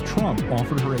Lara Trump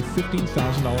offered her a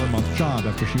 $15,000 a month job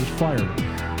after she was fired.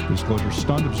 The disclosure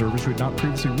stunned observers who had not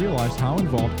previously realized how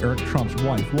involved Eric Trump's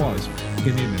wife was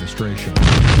in the administration.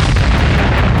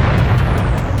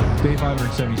 Day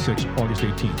 576, August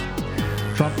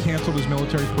 18th. Trump canceled his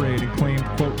military parade and claimed,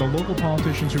 quote, the local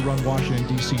politicians who run Washington,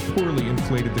 D.C. poorly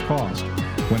inflated the cost.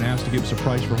 When asked to give us a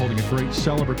price for holding a great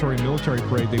celebratory military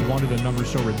parade, they wanted a number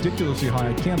so ridiculously high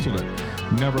I canceled it.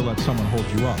 Never let someone hold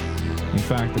you up. In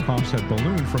fact, the cost had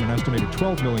ballooned from an estimated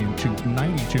 $12 million to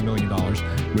 $92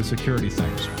 million with security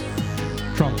things.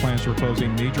 Trump plans to propose a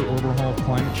major overhaul of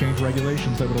climate change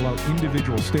regulations that would allow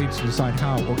individual states to decide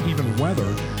how or even whether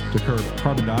to curb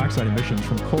carbon dioxide emissions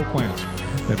from coal plants.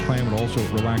 That plan would also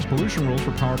relax pollution rules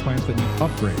for power plants that need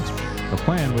upgrades. The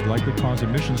plan would likely cause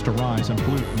emissions to rise and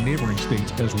pollute neighboring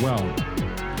states as well.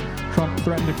 Trump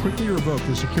threatened to quickly revoke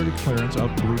the security clearance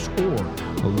of Bruce Ohr,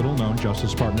 a little-known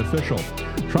Justice Department official.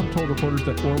 Trump told reporters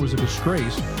that Ohr was a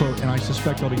disgrace, quote, and I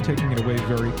suspect I'll be taking it away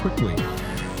very quickly.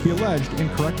 He alleged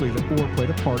incorrectly that Ohr played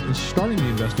a part in starting the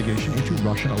investigation into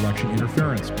Russian election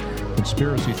interference.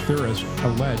 Conspiracy theorists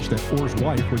allege that Ohr's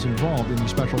wife was involved in the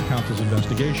special counsel's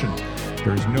investigation.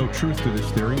 There is no truth to this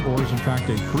theory. Ohr is in fact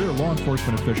a career law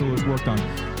enforcement official who has worked on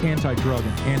anti-drug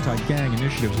and anti-gang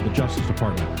initiatives of the Justice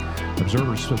Department.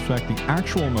 Observers suspect the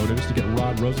actual motive is to get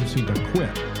Rod Rosenstein to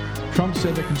quit. Trump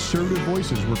said that conservative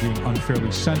voices were being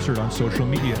unfairly censored on social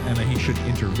media and that he should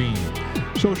intervene.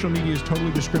 Social media is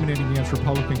totally discriminating against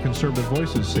Republican conservative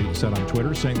voices, he said on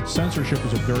Twitter, saying that censorship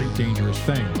is a very dangerous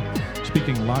thing.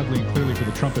 Speaking loudly and clearly for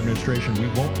the Trump administration, we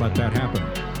won't let that happen.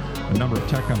 A number of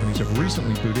tech companies have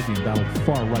recently booted the embattled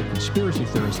far-right conspiracy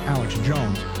theorist Alex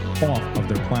Jones off of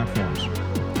their platforms.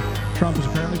 Trump is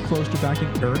apparently close to backing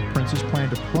Eric Prince's plan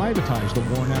to privatize the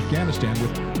war in Afghanistan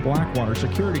with Blackwater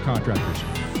security contractors.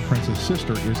 Prince's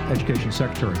sister is Education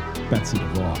Secretary Betsy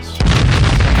DeVos.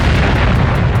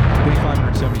 Day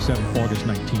 577, August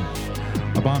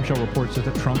 19th. A bombshell report says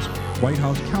that Trump's White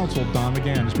House counsel, Don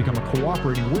McGahn, has become a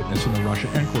cooperating witness in the Russia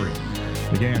inquiry.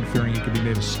 McGahn, fearing he could be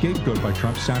made a scapegoat by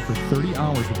Trump, sat for 30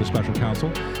 hours with the special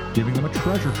counsel, giving them a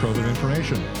treasure trove of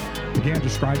information. McGahn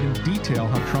described in detail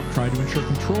how Trump tried to ensure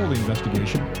control of the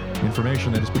investigation,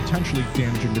 information that is potentially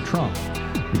damaging to Trump.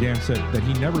 McGahn said that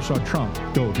he never saw Trump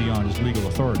go beyond his legal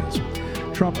authorities.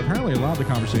 Trump apparently allowed the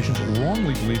conversations,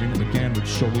 wrongly believing that McGahn would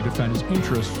solely defend his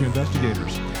interests to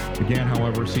investigators. McGahn,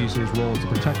 however, sees his role as the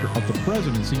protector of the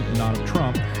presidency, not of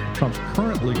Trump. Trump's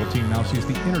current legal team now sees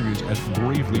the interviews as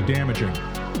gravely damaging.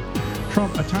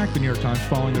 Trump attacked the New York Times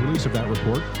following the release of that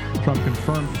report. Trump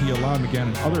confirmed he allowed McGahn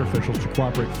and other officials to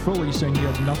cooperate fully, saying he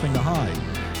had nothing to hide.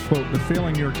 Quote, the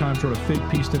failing New York Times wrote a fake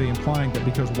piece today implying that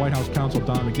because White House counsel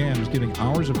Don McGahn was giving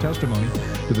hours of testimony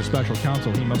to the special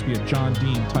counsel, he must be a John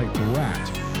Dean-type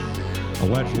rat.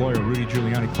 Alleged lawyer Rudy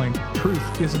Giuliani claimed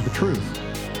truth isn't the truth.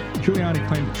 Giuliani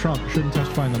claimed that Trump shouldn't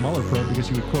testify in the Mueller probe because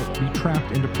he would, quote, be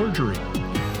trapped into perjury.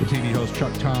 The TV host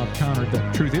Chuck Todd countered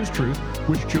that truth is truth,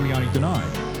 which Giuliani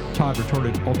denied. Todd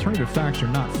retorted, alternative facts are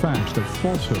not facts, they're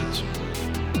falsehoods.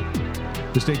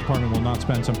 The State Department will not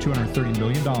spend some $230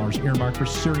 million earmarked for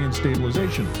Syrian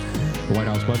stabilization. The White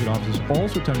House Budget Office is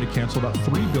also attempting to cancel about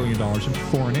 $3 billion in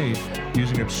foreign aid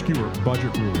using obscure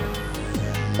budget rule.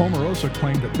 Omarosa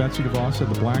claimed that Betsy DeVos said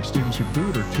the black students who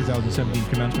booed her 2017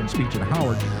 commencement speech at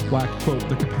Howard lacked, quote,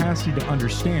 the capacity to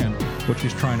understand what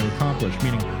she's trying to accomplish,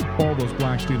 meaning all those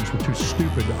black students were too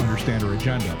stupid to understand her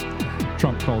agenda.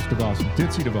 Trump calls DeVos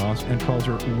Ditzy DeVos and calls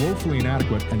her woefully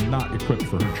inadequate and not equipped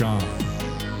for her job.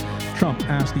 Trump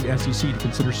asked the SEC to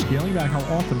consider scaling back how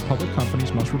often public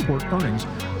companies must report earnings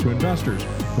to investors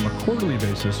from a quarterly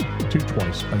basis to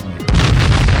twice a year.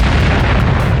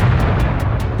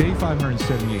 Day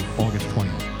 578, August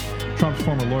 20th. Trump's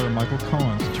former lawyer Michael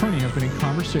Cohen's attorney has been in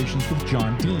conversations with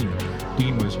John Dean.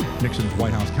 Dean was Nixon's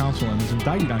White House counsel and was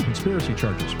indicted on conspiracy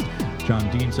charges. John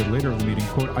Dean said later in the meeting,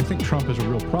 quote, I think Trump has a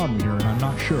real problem here and I'm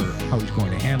not sure how he's going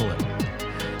to handle it.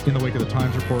 In the wake of the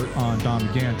Times report on Don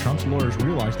McGahn, Trump's lawyers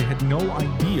realized they had no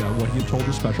idea what he had told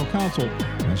the special counsel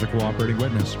as a cooperating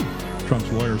witness.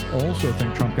 Trump's lawyers also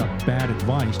think Trump got bad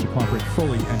advice to cooperate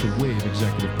fully and to waive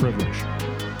executive privilege.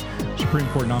 Supreme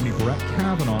Court nominee Brett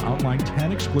Kavanaugh outlined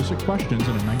 10 explicit questions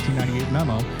in a 1998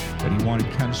 memo that he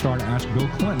wanted Ken Starr to ask Bill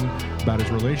Clinton about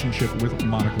his relationship with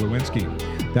Monica Lewinsky.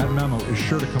 That memo is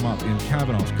sure to come up in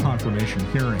Kavanaugh's confirmation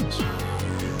hearings.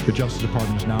 The Justice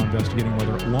Department is now investigating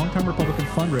whether longtime Republican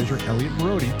fundraiser Elliot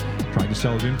Brody tried to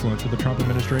sell his influence with the Trump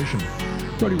administration.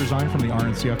 Brody resigned from the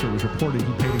RNC after it was reported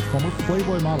he paid a former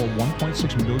Playboy model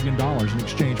 $1.6 million in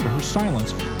exchange for her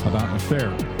silence about an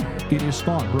affair. It is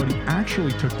thought Brody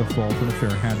actually took the fall for an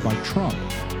affair had by Trump.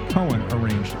 Cohen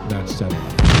arranged that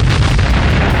settlement.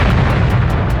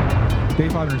 Day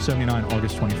 579,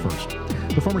 August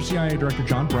 21st. The former CIA Director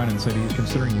John Brennan said he is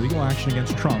considering legal action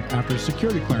against Trump after his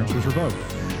security clearance was revoked.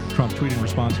 Trump tweeted in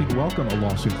response he'd welcome a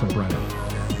lawsuit from Brennan.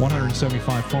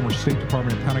 175 former State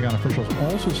Department and Pentagon officials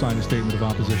also signed a statement of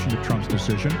opposition to Trump's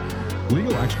decision.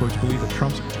 Legal experts believe that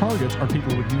Trump's targets are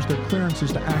people who would use their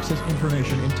clearances to access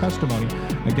information in testimony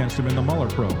against him in the Mueller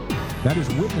probe. That is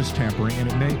witness tampering, and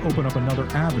it may open up another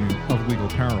avenue of legal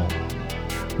peril.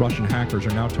 Russian hackers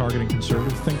are now targeting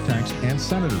conservative think tanks and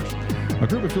senators. A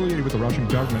group affiliated with the Russian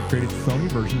government created phony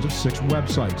versions of 6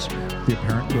 websites, the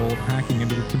apparent goal of hacking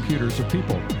into the computers of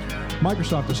people.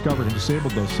 Microsoft discovered and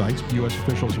disabled those sites. U.S.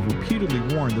 officials have repeatedly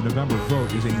warned the November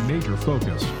vote is a major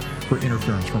focus for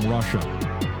interference from Russia.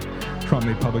 Trump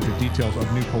made public the details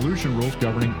of new pollution rules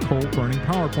governing coal-burning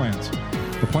power plants.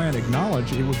 The plan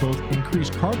acknowledged it would both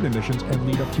increase carbon emissions and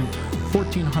lead up to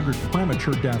 1,400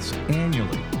 premature deaths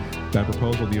annually. That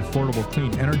proposal, the Affordable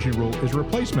Clean Energy Rule, is a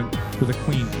replacement for the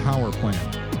Clean Power Plan.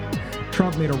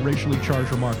 Trump made a racially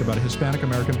charged remark about a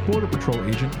Hispanic-American Border Patrol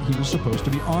agent he was supposed to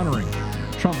be honoring.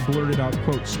 Trump blurted out,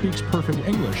 quote, speaks perfect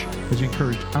English, as he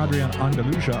encouraged Adrian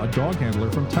Andalusia, a dog handler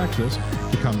from Texas,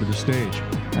 to come to the stage.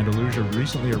 Andalusia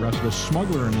recently arrested a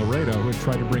smuggler in Laredo who had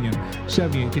tried to bring in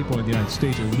 78 people in the United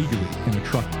States illegally in a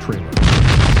truck trailer.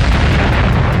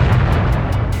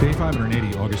 Day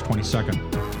 580, August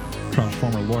 22nd. Trump's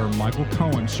former lawyer Michael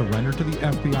Cohen surrendered to the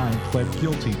FBI and pled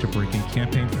guilty to breaking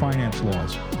campaign finance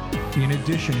laws. In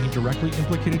addition, he directly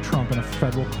implicated Trump in a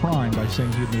federal crime by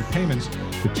saying he had made payments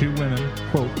to two women,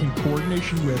 quote, in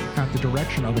coordination with, at the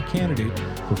direction of a candidate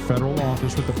for federal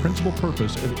office with the principal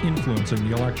purpose of influencing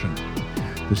the election.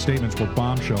 The statements were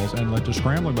bombshells and led to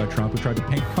scrambling by Trump, who tried to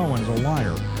paint Cohen as a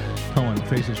liar. Cohen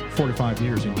faces 45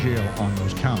 years in jail on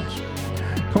those counts.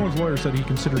 Cohen's lawyer said he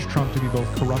considers Trump to be both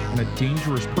corrupt and a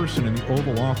dangerous person in the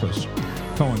Oval Office.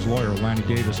 Cohen's lawyer, Lanny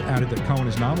Davis, added that Cohen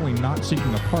is not only not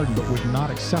seeking a pardon, but would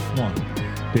not accept one.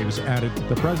 Davis added,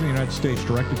 the President of the United States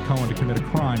directed Cohen to commit a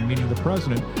crime, meaning the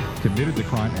President committed the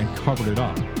crime and covered it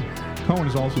up. Cohen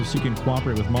is also seeking to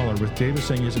cooperate with Mueller, with Davis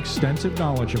saying his extensive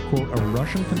knowledge of, quote, a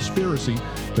Russian conspiracy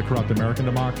to corrupt American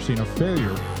democracy and a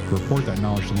failure to report that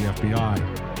knowledge to the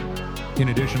FBI. In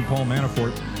addition, Paul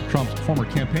Manafort, Trump's former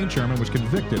campaign chairman, was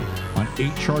convicted on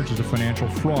 8 charges of financial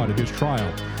fraud at his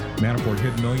trial. Manafort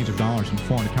hid millions of dollars in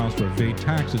foreign accounts to evade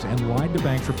taxes and lied to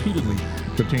banks repeatedly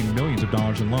to obtain millions of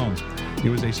dollars in loans. It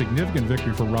was a significant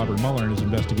victory for Robert Mueller in his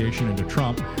investigation into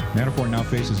Trump. Manafort now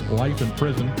faces life in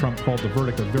prison. Trump called the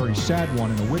verdict a very sad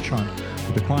one in a witch hunt,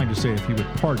 but declined to say if he would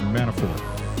pardon Manafort.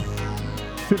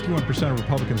 51% of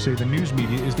Republicans say the news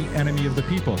media is the enemy of the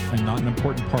people and not an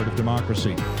important part of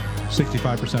democracy.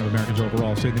 65% of Americans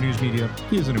overall say the news media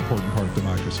is an important part of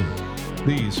democracy.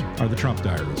 These are the Trump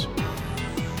Diaries.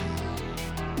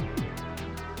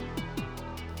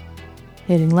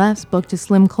 Hitting Left spoke to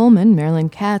Slim Coleman, Marilyn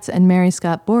Katz, and Mary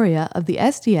Scott Boria of the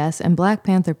SDS and Black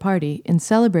Panther Party in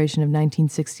celebration of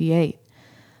 1968.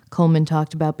 Coleman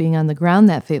talked about being on the ground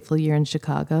that fateful year in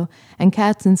Chicago, and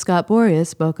Katz and Scott Boria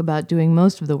spoke about doing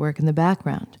most of the work in the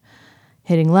background.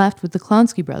 Hitting Left with the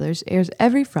Klonsky Brothers airs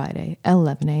every Friday at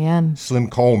 11 a.m. Slim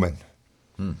Coleman.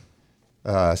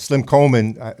 Slim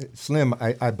Coleman.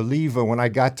 I believe when I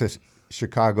got to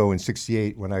Chicago in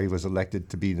 '68, when I was elected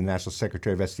to be the National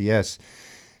Secretary of SDS,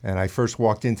 and I first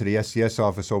walked into the SDS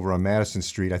office over on Madison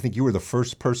Street, I think you were the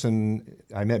first person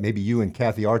I met, maybe you and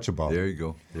Kathy Archibald. There you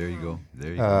go.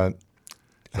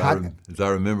 As I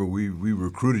remember, we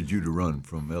recruited you to run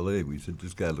from L.A. We said,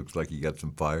 this guy looks like he got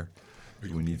some fire.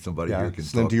 We need somebody here who can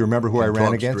Slim, talk. do you remember who I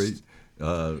ran against? Straight.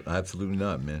 Absolutely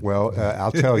not, man. Well,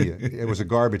 I'll tell you, it was a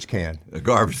garbage can. A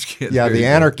garbage can. Yeah, the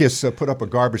anarchists put up a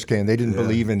garbage can. They didn't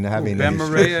believe in having Ben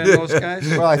Maria and those guys?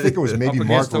 Well, I think it was maybe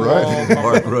Mark Rudd.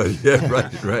 Mark Rudd, yeah,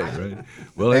 right.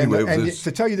 Well, anyway, and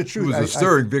to tell you the truth, it was a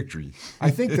stirring victory.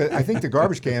 I think the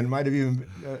garbage can might have even.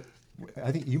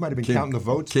 I think you might have been counting the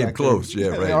votes. Came close,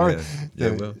 yeah, right.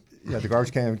 Yeah, the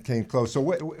garbage can came close.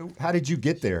 So, how did you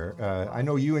get there? I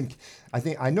know you and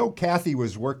I know Kathy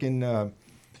was working.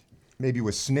 Maybe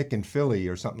with SNCC in Philly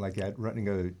or something like that,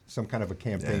 running some kind of a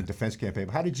campaign, defense campaign.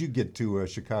 How did you get to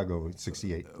Chicago in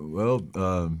 '68? Well,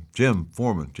 James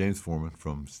Foreman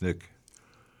from SNCC,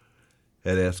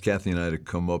 had asked Kathy and I to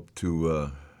come up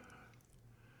to,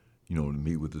 to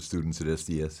meet with the students at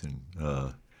SDS, and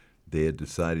they had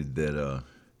decided that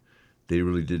they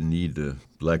really didn't need the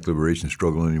Black liberation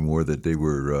struggle anymore. That they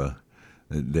were.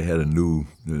 They had it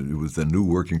was a new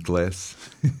working class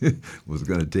was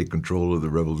going to take control of the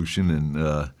revolution.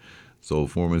 And so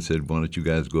Foreman said, why don't you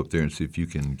guys go up there and see if you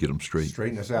can get them straight.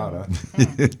 Straighten us out, huh?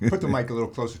 Put the mic a little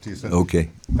closer to you, son. Okay.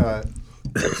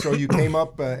 So you came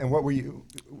up, and what were you,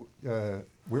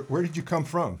 where did you come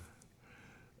from?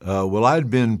 Well, I had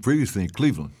been previously in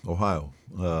Cleveland, Ohio.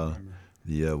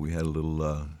 We had a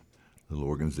little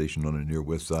organization on the near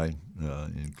west side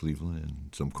in Cleveland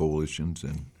and some coalitions,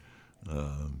 and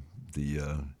and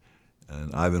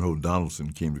Ivanhoe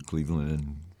Donaldson came to Cleveland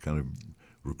and kind of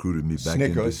recruited me back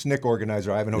into SNCC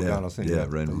organizer Ivanhoe Donaldson. Yeah,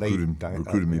 right.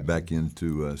 Recruited me back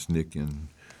into SNCC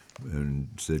and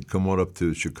said, come on up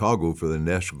to Chicago for the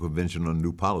National Convention on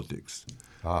New Politics,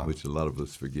 which a lot of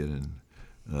us forget. And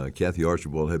Kathy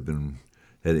Archibald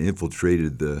had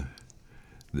infiltrated the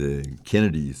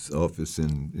Kennedy's office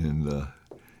in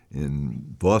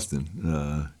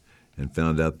Boston. And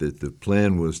found out that the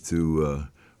plan was to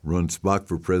run Spock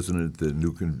for president at the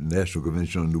National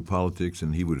Convention on New Politics,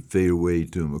 and he would fade away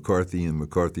to McCarthy, and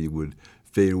McCarthy would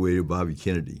fade away to Bobby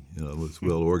Kennedy. It was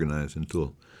well organized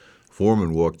until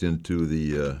Foreman walked into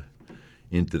the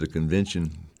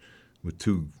convention with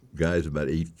two guys about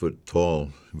 8 foot tall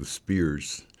with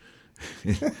spears.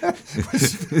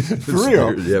 For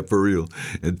real? Yeah, for real.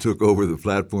 And took over the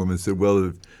platform and said,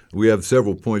 well, we have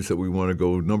several points that we want to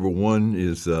go. Number one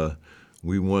is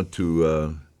we want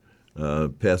to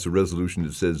pass a resolution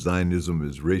that says Zionism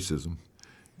is racism.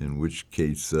 in which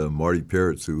case Marty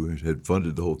Peretz, who had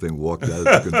funded the whole thing, walked out of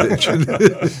the convention.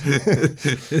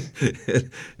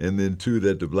 And then 2,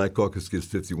 that the Black Caucus gets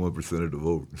 51% of the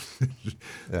vote.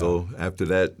 So after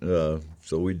that,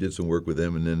 so we did some work with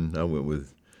them, and then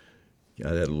I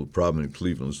had a little problem in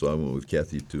Cleveland, so I went with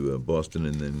Kathy to Boston,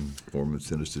 and then Foreman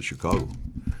sent us to Chicago.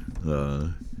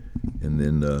 And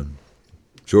then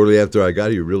shortly after I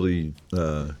got here, really,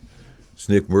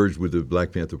 SNCC merged with the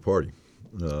Black Panther Party.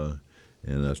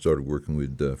 And I started working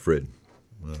with Fred.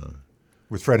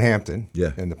 With Fred Hampton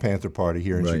Yeah. and the Panther Party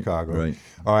here in Right, Chicago. right.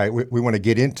 All right, we want to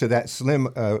get into that. Slim,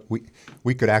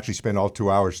 we could actually spend all 2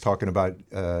 hours talking about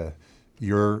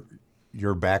your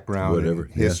background Whatever,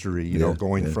 and history, yeah. you know, Yeah,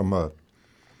 going yeah. from an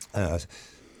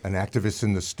activist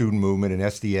in the student movement in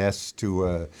SDS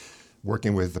to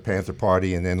working with the Panther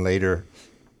Party, and then later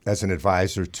as an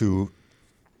advisor to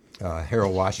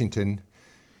Harold Washington.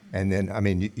 And then, I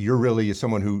mean, you're really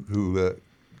someone who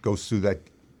goes through that,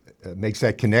 makes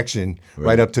that connection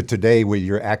right up to today with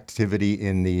your activity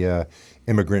in the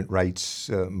immigrant rights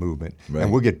movement. Right.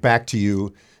 And we'll get back to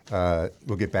you.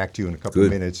 We'll get back to you in a couple of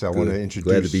Good, minutes. I good. want to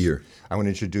introduce. Glad to be here. I want to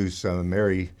introduce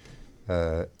Mary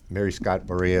Scott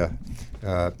Barea.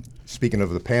 Speaking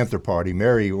of the Panther Party,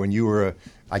 Mary, when you were,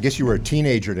 I guess you were a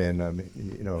teenager then.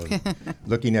 You know,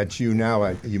 looking at you now,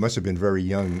 you must have been very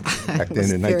young back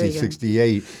then in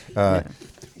 1968.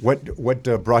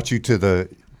 What brought you to the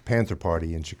Panther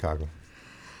Party in Chicago?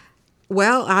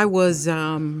 Well, I was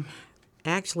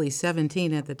actually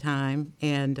 17 at the time,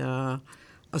 and a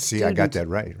See, student. I got that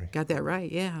right. Got that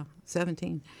right, yeah,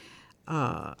 17,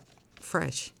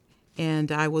 fresh.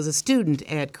 And I was a student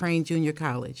at Crane Junior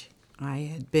College. I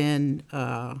had been,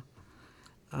 had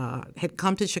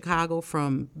come to Chicago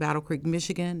from Battle Creek,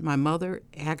 Michigan. My mother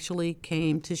actually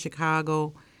came to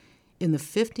Chicago in the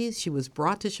 50s. She was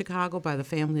brought to Chicago by the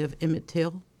family of Emmett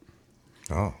Till.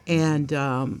 Oh. And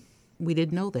we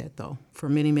didn't know that, though, for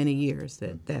many, many years,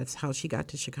 that's how she got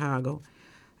to Chicago.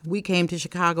 We came to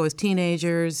Chicago as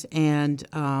teenagers, and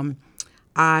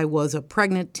I was a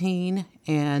pregnant teen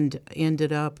and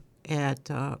ended up at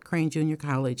Crane Junior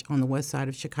College on the west side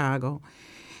of Chicago.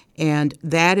 And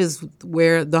that is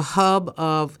where the hub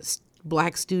of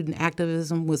black student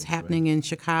activism was happening in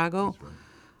Chicago.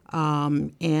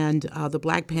 And the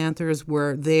Black Panthers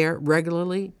were there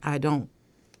regularly. I'm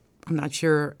not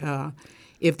sure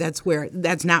if that's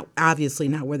not obviously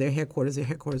not where their headquarters. Their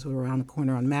headquarters were around the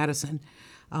corner on Madison.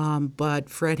 But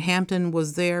Fred Hampton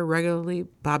was there regularly.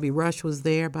 Bobby Rush was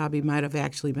there. Bobby might have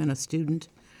actually been a student.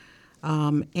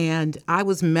 And I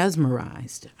was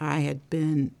mesmerized. I had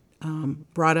been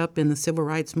brought up in the civil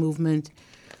rights movement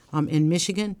in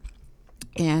Michigan,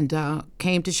 and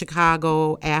came to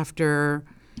Chicago after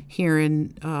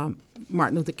hearing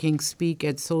Martin Luther King speak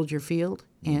at Soldier Field.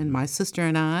 And my sister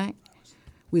and I,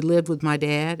 we lived with my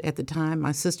dad at the time.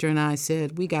 My sister and I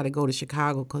said, we got to go to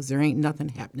Chicago because there ain't nothing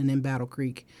happening in Battle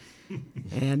Creek.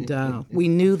 And we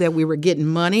knew that we were getting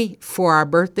money for our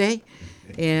birthday.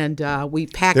 And we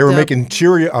packed They were up, making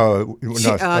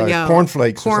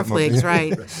cornflakes. Cornflakes,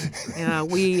 right.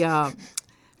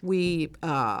 We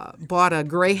bought a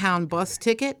Greyhound bus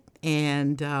ticket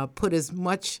and put as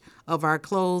much of our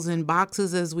clothes in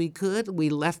boxes as we could. We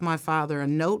left my father a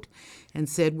note and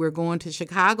said, we're going to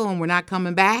Chicago and we're not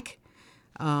coming back.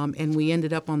 And we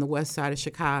ended up on the west side of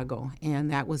Chicago,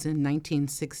 and that was in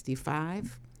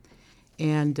 1965.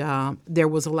 And there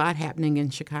was a lot happening in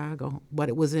Chicago, but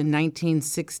it was in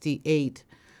 1968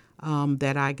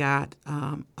 that I got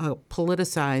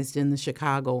politicized in the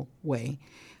Chicago way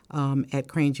at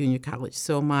Crane Junior College.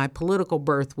 So my political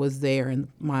birth was there, and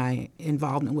my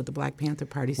involvement with the Black Panther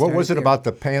Party started What was it there. about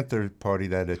the Panther Party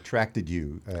that attracted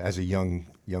you as a young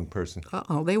person?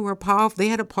 They were powerful. They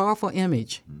had a powerful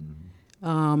image,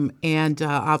 and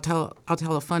I'll tell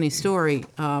a funny story.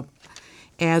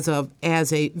 As a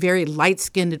very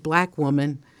light-skinned black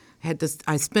woman,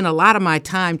 I spent a lot of my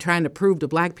time trying to prove to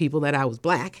black people that I was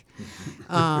black,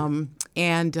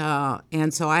 and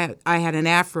so I had an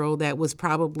afro that was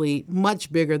probably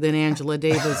much bigger than Angela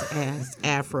Davis'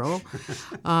 afro,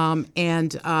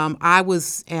 and I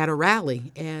was at a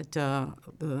rally at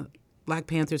the Black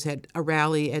Panthers had a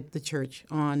rally at the church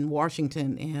on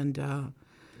Washington and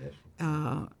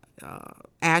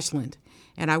Ashland.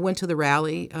 And I went to the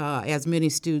rally, as many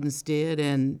students did,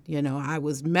 and I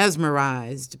was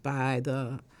mesmerized by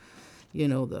the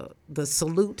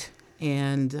salute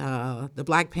and the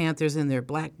Black Panthers in their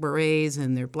black berets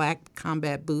and their black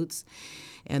combat boots.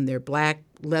 and their black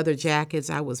leather jackets.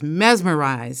 I was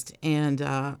mesmerized, and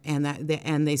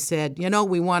they said,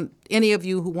 we want any of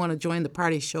you who want to join the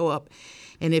party, show up.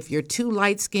 And if you're too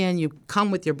light skinned, you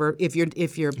come with your birth. If you're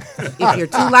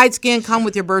too light skinned, come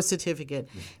with your birth certificate.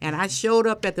 And I showed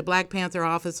up at the Black Panther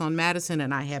office on Madison,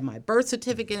 and I had my birth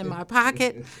certificate in my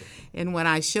pocket. And when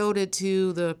I showed it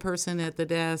to the person at the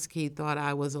desk, he thought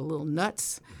I was a little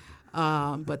nuts.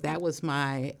 But that was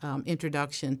my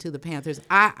introduction to the Panthers.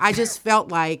 I just felt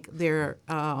like we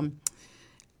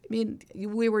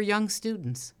were young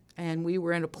students. And we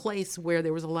were in a place where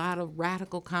there was a lot of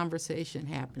radical conversation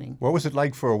happening. What was it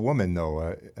like for a woman,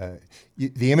 though?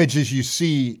 The images you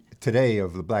see today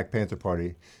of the Black Panther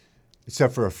Party,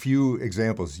 except for a few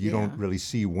examples, you don't really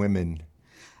see women.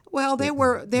 Well, there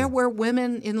were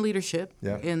women in leadership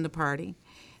in the party.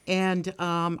 And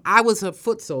I was a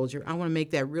foot soldier. I want to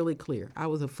make that really clear. I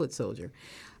was a foot soldier.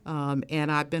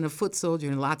 And I've been a foot soldier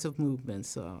in lots of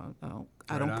movements.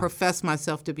 I don't profess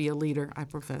myself to be a leader. I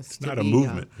profess to not be a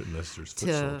movement unless there's foot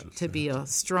soldiers. To be a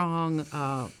strong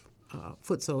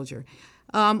foot soldier.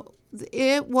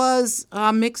 It was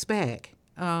a mixed bag,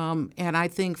 and I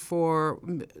think for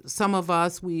some of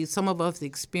us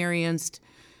experienced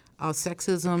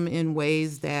sexism in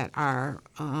ways that are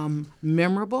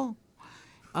memorable.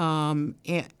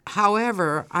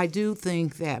 However, I do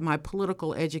think that my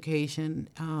political education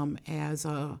as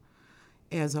a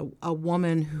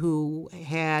woman who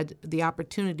had the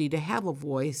opportunity to have a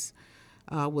voice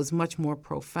was much more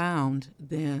profound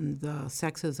than the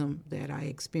sexism that I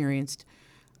experienced.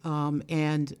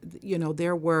 And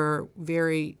there were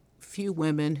very few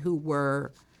women who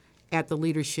were at the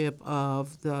leadership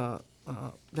of the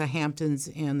Hamptons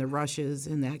and the Rushes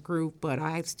in that group, but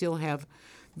I still have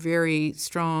very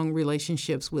strong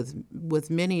relationships with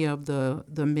many of the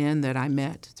men that I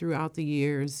met throughout the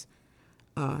years.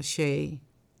 Shea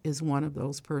is one of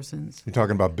those persons. You're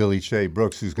talking about Billy Shea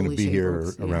Brooks, who's going to be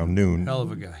here around noon. Hell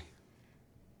of a guy.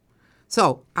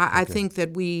 So I think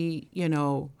that we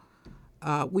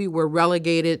were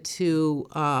relegated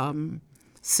to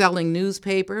selling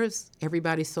newspapers.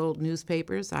 Everybody sold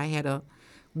newspapers. I had a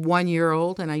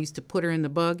 1-year-old, and I used to put her in the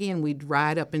buggy, and we'd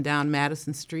ride up and down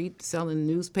Madison Street selling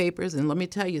newspapers. And let me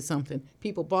tell you something.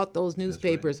 People bought those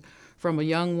newspapers from a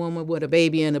young woman with a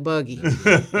baby in a buggy.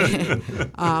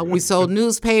 We sold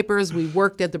newspapers. We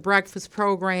worked at the breakfast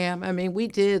program. I mean, we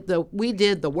did the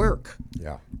work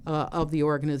of the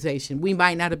organization. We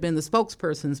might not have been the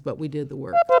spokespersons, but we did the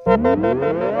work.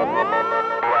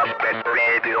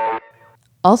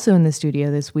 Also in the studio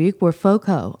this week were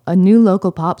Foco, a new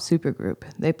local pop supergroup.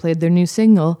 They played their new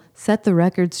single, Set the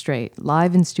Record Straight,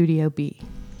 live in Studio B.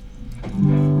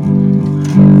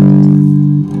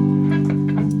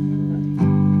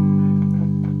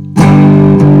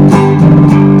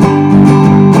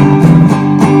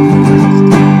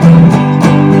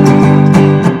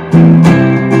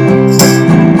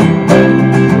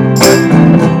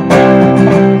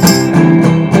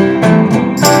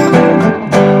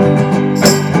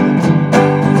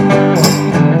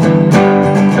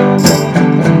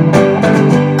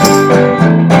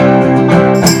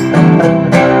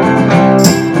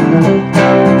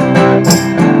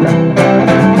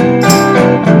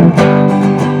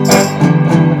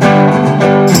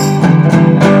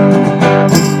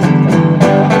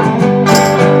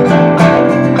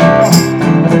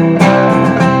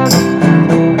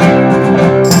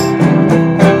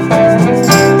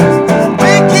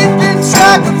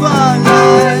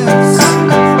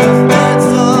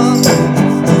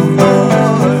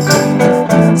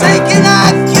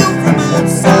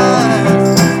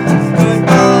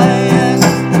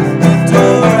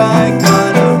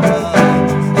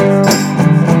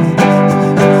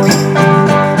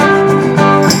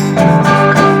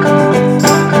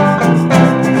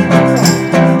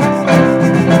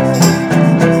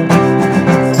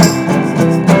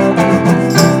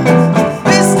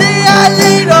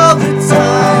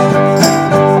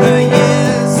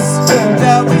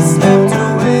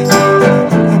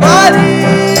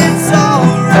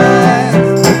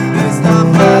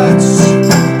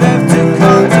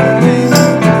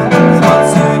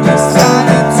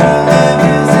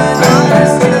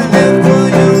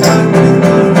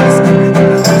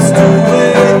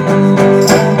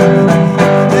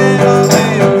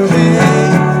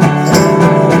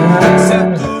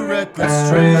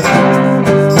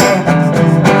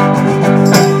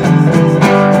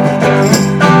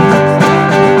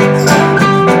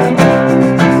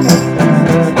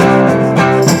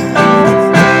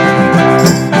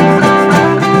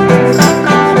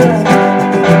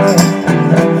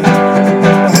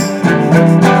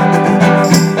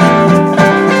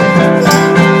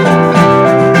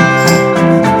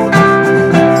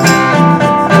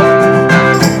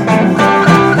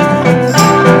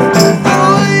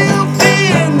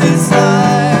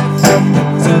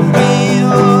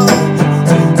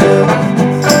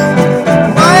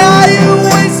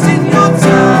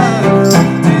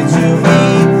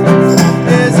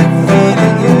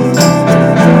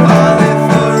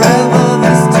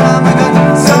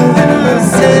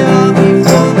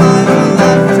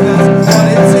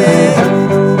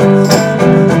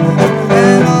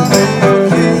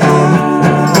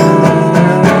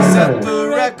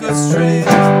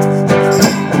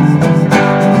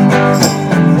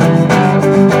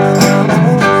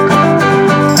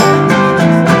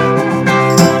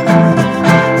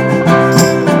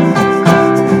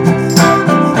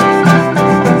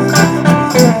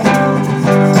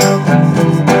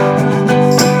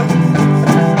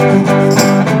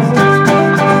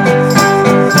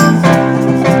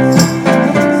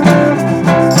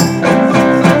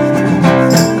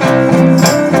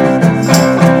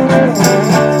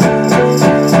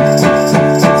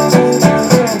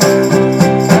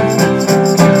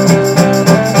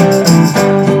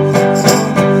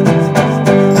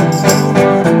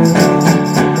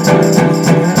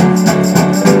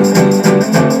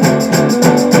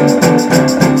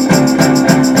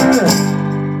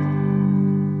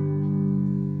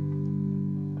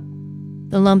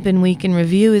 Lumpen Week in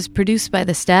Review is produced by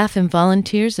the staff and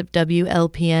volunteers of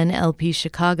WLPN LP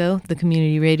Chicago, the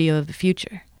community radio of the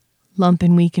future.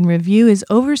 Lumpen Week in Review is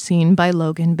overseen by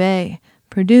Logan Bay,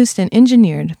 produced and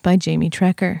engineered by Jamie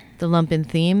Trecker. The Lumpen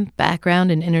theme,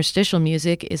 background, and interstitial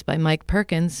music is by Mike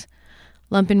Perkins.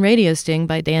 Lumpen Radio Sting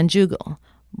by Dan Jugel.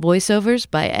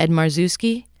 Voiceovers by Ed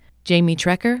Marzewski, Jamie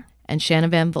Trecker, and Shanna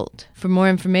Van Volt. For more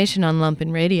information on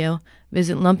Lumpen Radio,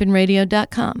 visit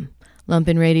lumpenradio.com.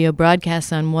 Lumpen Radio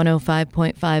broadcasts on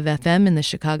 105.5 FM in the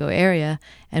Chicago area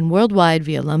and worldwide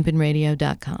via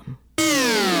lumpenradio.com.